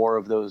figure out more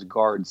of those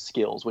guard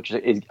skills, which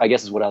is, I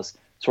guess, is what I was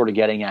sort of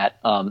getting at.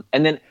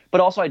 But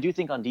also I do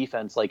think on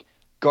defense, like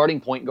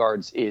guarding point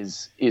guards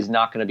is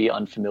not going to be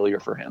unfamiliar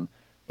for him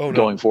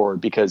going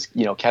forward, because,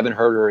 Kevin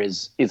Huerter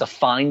is a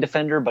fine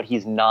defender, but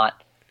he's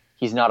not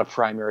a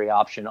primary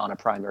option on a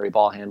primary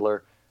ball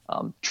handler.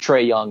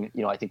 Trae Young,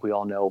 I think we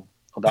all know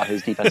about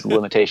his defensive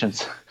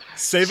limitations.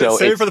 Save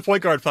it for the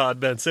point guard pod,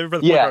 Ben. Save it for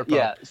the point guard pod.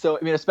 Yeah. So,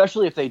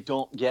 especially if they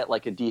don't get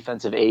like a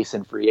defensive ace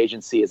in free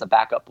agency as a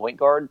backup point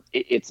guard,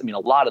 a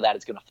lot of that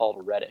is going to fall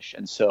to Reddish.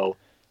 And so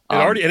it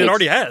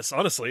already has,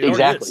 honestly.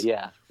 Exactly,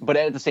 yeah. But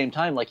at the same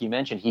time, like you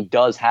mentioned, he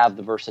does have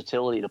the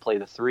versatility to play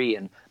the three,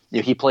 and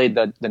he played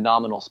the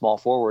nominal small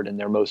forward in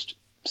their most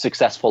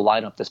successful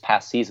lineup this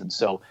past season.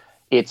 So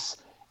it's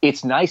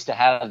nice to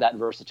have that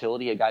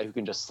versatility, a guy who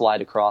can just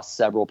slide across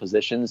several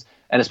positions.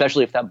 And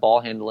especially if that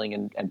ball handling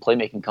and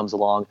playmaking comes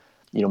along,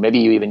 maybe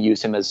you even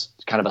use him as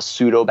kind of a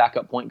pseudo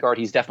backup point guard.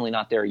 He's definitely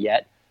not there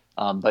yet,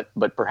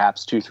 but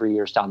perhaps 2-3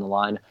 years down the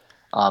line.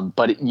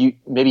 But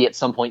maybe at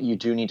some point you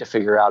do need to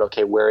figure out,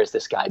 okay, where is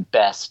this guy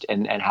best,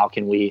 and how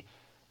can we,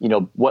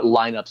 what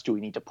lineups do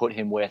we need to put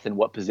him with, and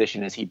what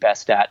position is he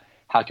best at?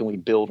 How can we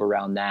build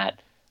around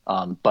that?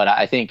 But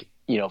I think,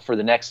 for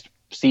the next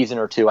season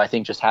or two, I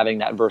think just having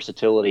that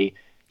versatility,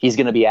 he's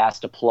going to be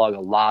asked to plug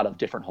a lot of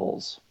different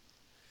holes.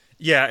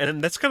 Yeah,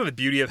 and that's kind of the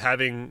beauty of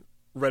having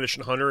Reddish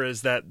and Hunter,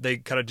 is that they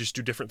kind of just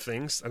do different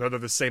things. I know they're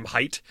the same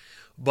height,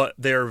 but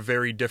they're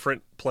very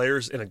different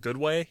players in a good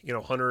way.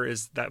 Hunter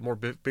is that more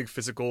big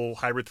physical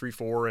hybrid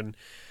 3-4, and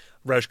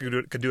Reddish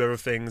could do other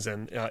things.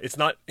 And it's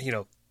not,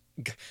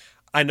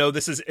 I know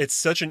it's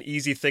such an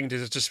easy thing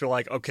to just feel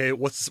like, okay,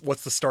 what's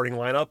the starting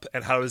lineup,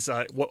 and how is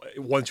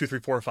 1, 2, 3,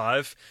 4,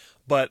 5.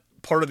 But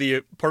part of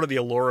the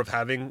allure of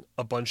having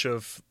a bunch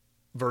of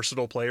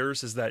versatile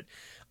players is that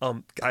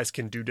guys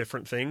can do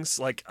different things.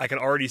 Like, I can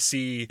already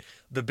see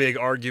the big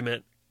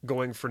argument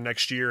going for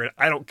next year, and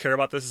I don't care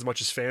about this as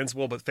much as fans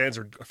will, but fans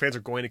are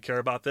going to care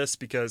about this,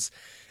 because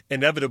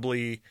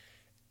inevitably,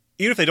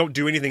 even if they don't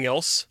do anything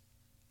else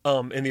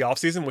in the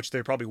offseason, which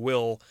they probably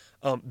will,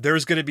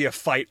 there's going to be a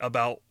fight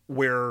about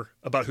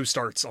who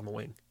starts on the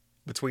wing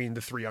between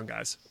the three young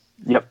guys.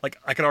 Yep. Like,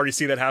 I can already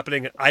see that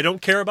happening. I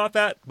don't care about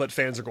that, but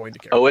fans are going to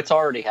care. Oh, it's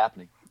already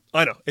happening.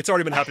 I know. It's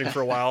already been happening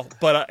for a while.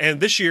 But and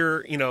this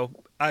year,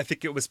 I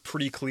think it was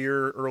pretty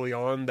clear early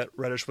on that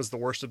Reddish was the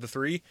worst of the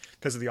three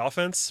because of the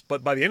offense.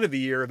 But by the end of the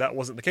year, that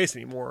wasn't the case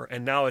anymore.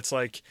 And now it's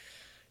like,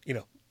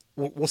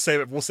 we'll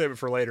save it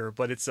for later.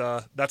 But it's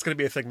that's going to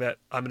be a thing that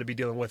I'm going to be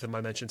dealing with in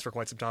my mentions for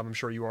quite some time. I'm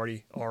sure you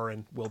already are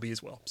and will be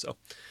as well. So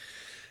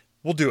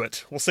we'll do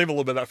it. We'll save a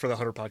little bit of that for the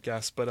Hunter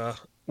podcast. But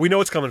we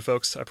know it's coming,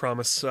 folks. I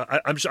promise.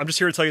 I'm just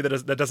here to tell you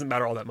that doesn't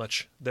matter all that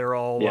much. They're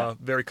all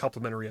very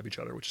complimentary of each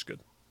other, which is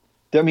good.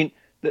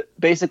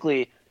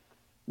 Basically,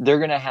 they're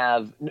going to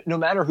have, no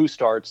matter who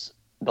starts,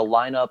 the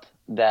lineup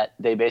that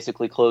they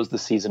basically close the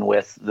season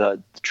with,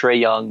 the Trae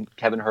Young,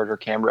 Kevin Huerter,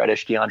 Cam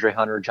Reddish, DeAndre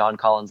Hunter, John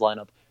Collins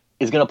lineup,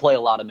 is going to play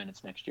a lot of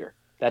minutes next year.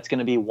 That's going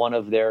to be one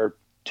of their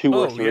 2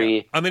 or 3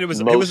 yeah. I mean, it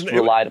was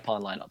relied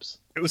upon lineups.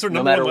 It was their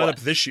number one lineup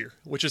this year,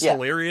 which is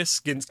hilarious,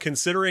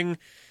 considering,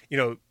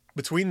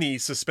 between the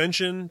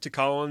suspension to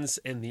Collins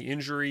and the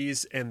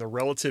injuries and the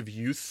relative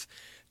youth,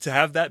 to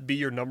have that be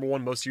your number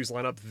one most used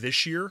lineup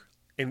this year,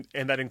 and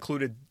that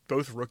included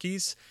both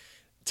rookies,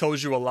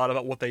 tells you a lot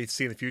about what they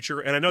see in the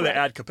future. And I know they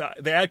add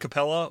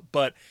Capella,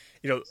 but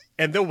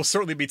and there will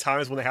certainly be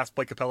times when they have to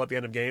play Capella at the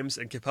end of games,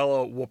 and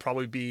Capella will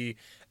probably be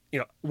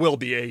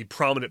a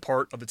prominent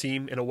part of the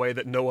team in a way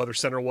that no other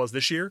center was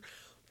this year.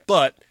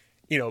 But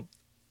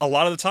a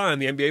lot of the time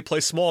the NBA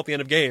plays small at the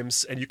end of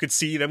games, and you could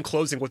see them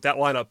closing with that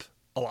lineup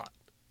a lot.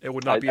 It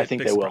would not be a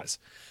big surprise,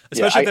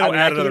 especially if they don't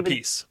add another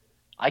piece.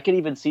 I could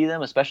even see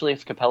them, especially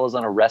if Capella's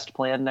on a rest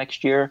plan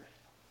next year,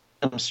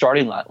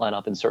 starting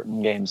lineup in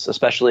certain games,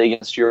 especially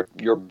against your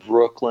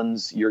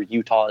Brooklyns, your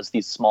Utahs,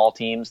 these small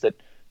teams that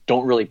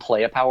don't really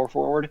play a power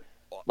forward.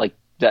 Like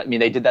that,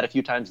 they did that a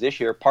few times this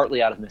year,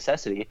 partly out of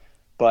necessity.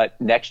 But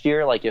next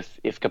year, like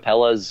if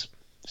Capella's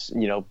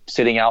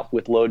sitting out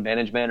with load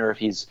management, or if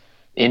he's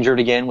injured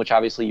again, which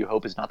obviously you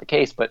hope is not the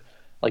case, but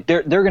like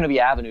they're going to be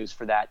avenues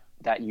for that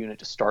unit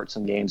to start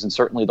some games, and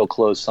certainly they'll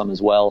close some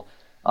as well.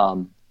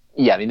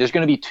 There's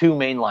going to be 2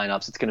 main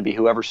lineups. It's going to be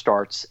whoever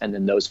starts and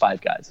then those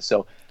 5 guys.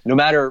 So no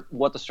matter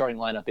what the starting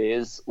lineup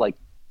is, like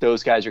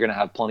those guys are going to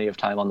have plenty of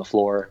time on the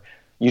floor.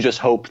 You just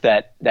hope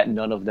that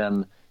none of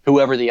them,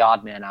 whoever the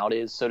odd man out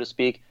is, so to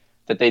speak,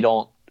 that they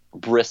don't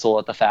bristle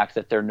at the fact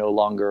that they're no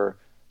longer,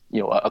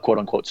 a quote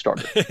unquote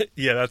starter.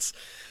 Yeah, that's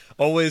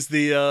always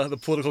the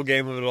political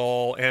game of it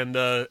all, and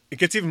it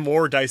gets even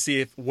more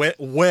dicey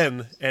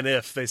when and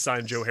if they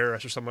sign Joe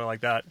Harris or something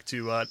like that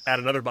to add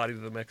another body to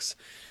the mix,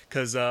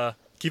 because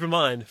keep in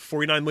mind,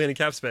 $49 million in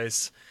cap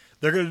space.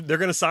 They're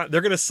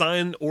gonna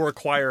sign or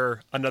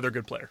acquire another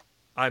good player.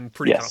 I'm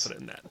pretty confident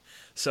in that.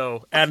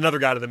 So add another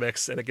guy to the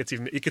mix, and it gets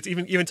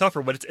even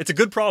tougher. But it's a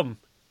good problem.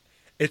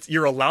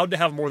 You're allowed to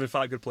have more than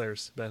 5 good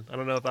players, Ben. I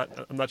don't know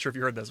I'm not sure if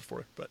you heard that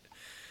before, but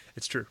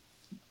it's true.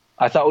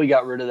 I thought we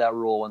got rid of that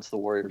rule once the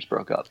Warriors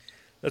broke up.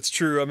 That's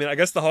true. I mean, I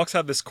guess the Hawks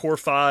have this core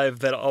five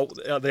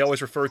that they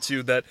always refer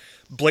to that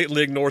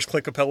blatantly ignores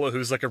Clint Capella,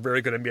 who's like a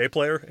very good NBA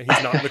player, and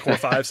he's not in the core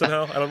five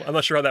somehow. I'm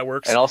not sure how that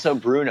works. And also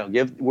Bruno.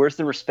 Where's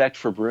the respect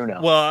for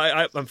Bruno?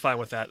 Well, I'm fine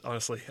with that,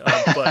 honestly.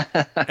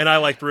 And I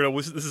like Bruno.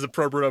 This is a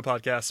pro Bruno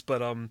podcast,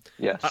 but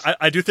yes.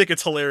 I do think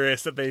it's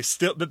hilarious that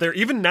they're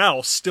even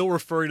now still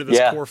referring to this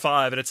core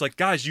five, and it's like,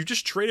 guys, you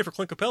just traded for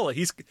Clint Capella.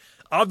 He's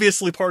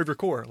obviously part of your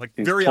core, like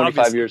he's very 25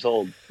 obvious. years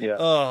old.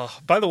 Yeah.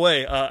 By the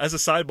way, as a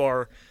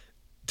sidebar.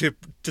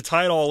 To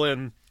tie it all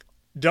in,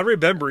 DeAndre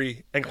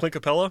Bembry and Clint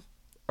Capella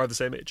are the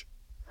same age.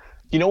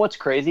 You know what's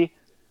crazy?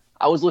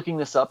 I was looking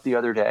this up the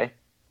other day.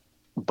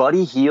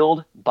 Buddy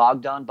Hield,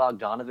 Bogdan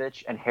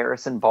Bogdanovic, and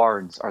Harrison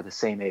Barnes are the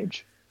same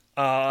age.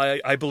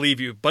 I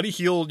believe you. Buddy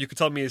Hield, you could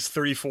tell me, is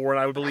 34,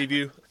 and I would believe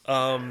you.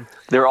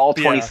 They're all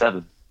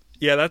 27.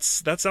 Yeah, that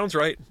sounds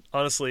right,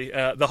 honestly.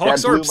 The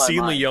Hawks are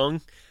obscenely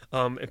young.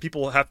 And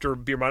people have to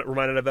be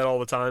reminded of that all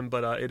the time,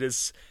 but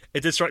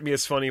it did strike me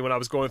as funny when I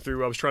was going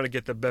through. I was trying to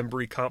get the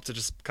Bembry comp to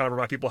just kind of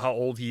remind people how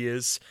old he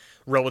is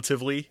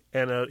relatively,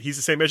 and he's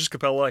the same age as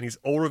Capella, and he's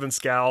older than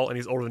Scal, and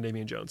he's older than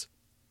Damian Jones.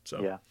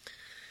 So, yeah.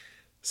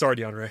 Sorry,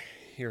 DeAndre,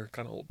 you're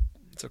kind of old.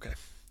 It's okay.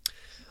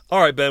 All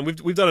right, Ben,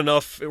 we've done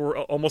enough. We're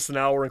almost an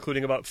hour,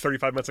 including about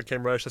 35 minutes on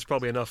Cam Reddish. That's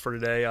probably enough for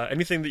today.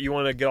 Anything that you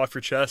want to get off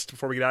your chest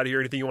before we get out of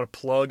here? Anything you want to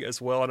plug as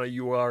well? I know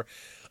you are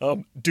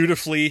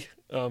dutifully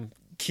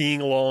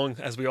keying along,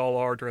 as we all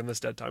are during this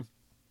dead time.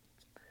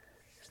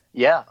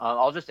 Yeah,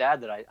 I'll just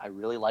add that I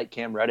really like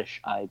Cam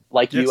Reddish. I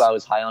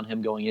was high on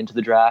him going into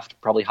the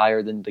draft, probably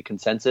higher than the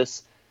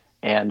consensus.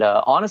 And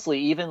honestly,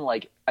 even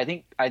like I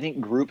think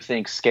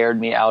groupthink scared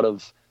me out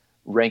of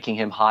ranking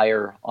him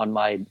higher on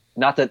my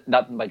not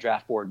that my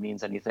draft board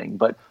means anything,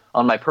 but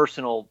on my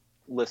personal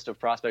list of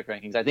prospect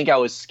rankings. I think I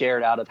was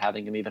scared out of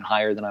having him even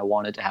higher than I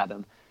wanted to have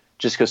him,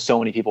 just because so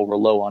many people were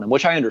low on him,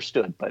 which I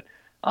understood, but.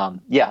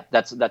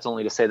 That's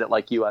only to say that,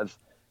 like you,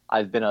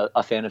 I've been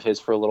a fan of his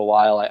for a little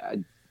while. I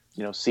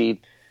see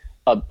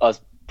a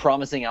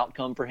promising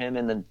outcome for him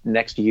in the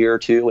next year or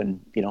two, and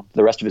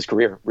the rest of his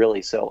career,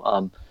 really.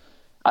 So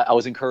I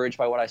was encouraged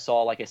by what I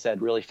saw. Like I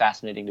said, really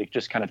fascinating to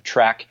just kind of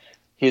track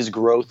his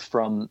growth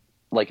from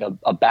like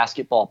a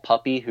basketball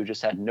puppy who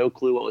just had no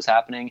clue what was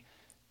happening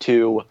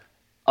to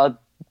a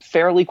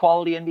fairly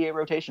quality NBA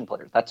rotation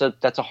player. That's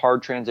a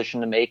hard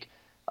transition to make.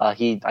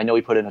 I know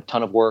he put in a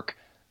ton of work.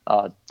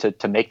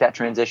 To make that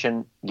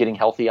transition. Getting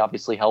healthy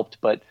obviously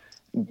helped, but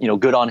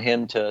good on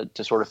him to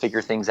sort of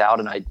figure things out,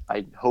 and I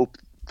hope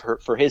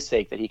for his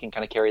sake that he can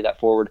kind of carry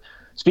that forward.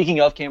 Speaking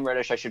of Cam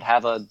Reddish, I should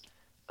have a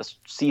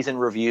season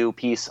review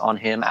piece on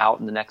him out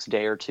in the next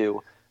day or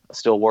two.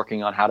 Still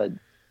working on how to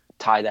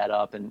tie that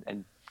up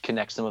and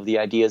connect some of the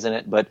ideas in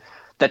it, but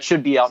that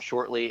should be out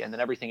shortly, and then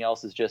everything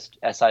else is just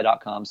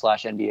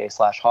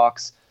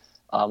si.com/NBA/Hawks.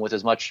 With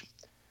as much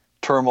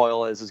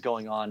turmoil as is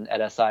going on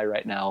at SI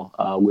right now,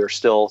 we're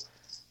still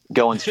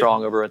going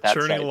strong over at that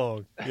churning site.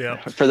 Along. Yeah.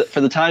 For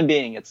the time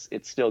being, it's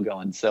still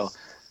going. So,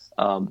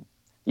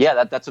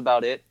 that's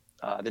about it.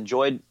 I've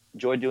enjoyed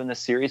doing this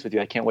series with you.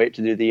 I can't wait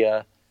to do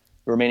the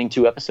remaining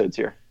 2 episodes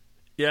here.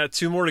 Yeah,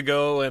 2 more to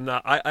go, and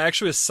I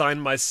actually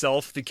assigned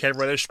myself the Cam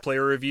Reddish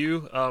player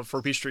review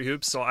for Peachtree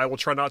Hoops, so I will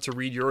try not to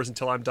read yours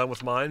until I'm done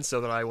with mine,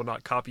 so that I will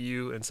not copy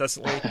you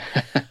incessantly.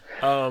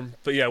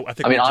 But yeah, I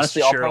think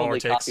honestly, just I'll share all our probably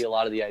takes. copy a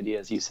lot of the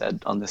ideas you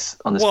said on this.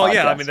 Well, podcast,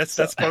 yeah, I mean that's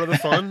part of the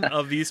fun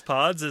of these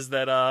pods is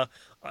that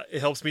it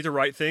helps me to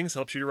write things,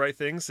 helps you to write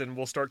things, and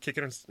we'll start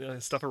kicking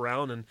stuff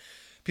around, and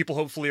people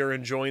hopefully are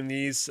enjoying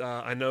these.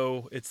 I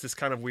know it's this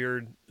kind of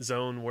weird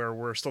zone where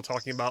we're still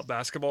talking about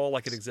basketball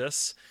like it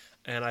exists,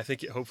 and I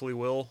think it hopefully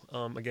will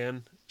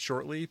again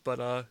shortly. But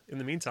in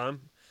the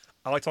meantime,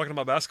 I like talking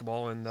about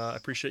basketball, and I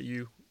appreciate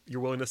your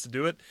willingness to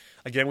do it.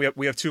 Again,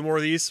 we have 2 more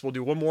of these. We'll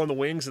do 1 more on the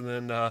wings, and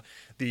then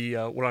the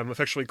what I'm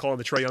affectionately calling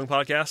the Trae Young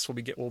podcast will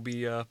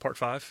be part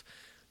 5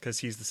 because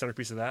he's the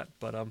centerpiece of that.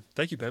 But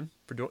thank you, Ben,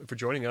 for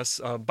joining us.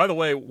 By the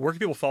way, where can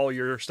people follow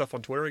your stuff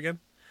on Twitter again?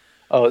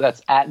 Oh,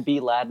 that's at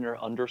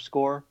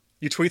 @BLadner_.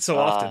 You tweet so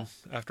often,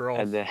 after all.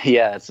 And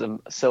it's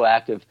so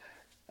active.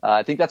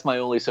 I think that's my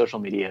only social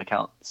media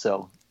account.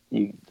 So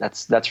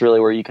that's really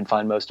where you can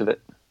find most of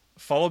it.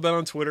 Follow Ben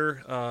on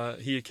Twitter.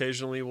 He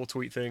occasionally will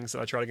tweet things,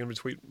 and I try to get him to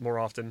tweet more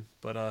often,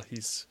 but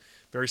he's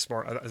very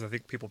smart, as I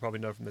think people probably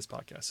know from this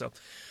podcast. So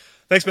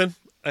thanks, Ben.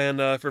 And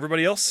for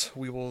everybody else,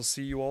 we will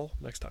see you all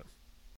next time.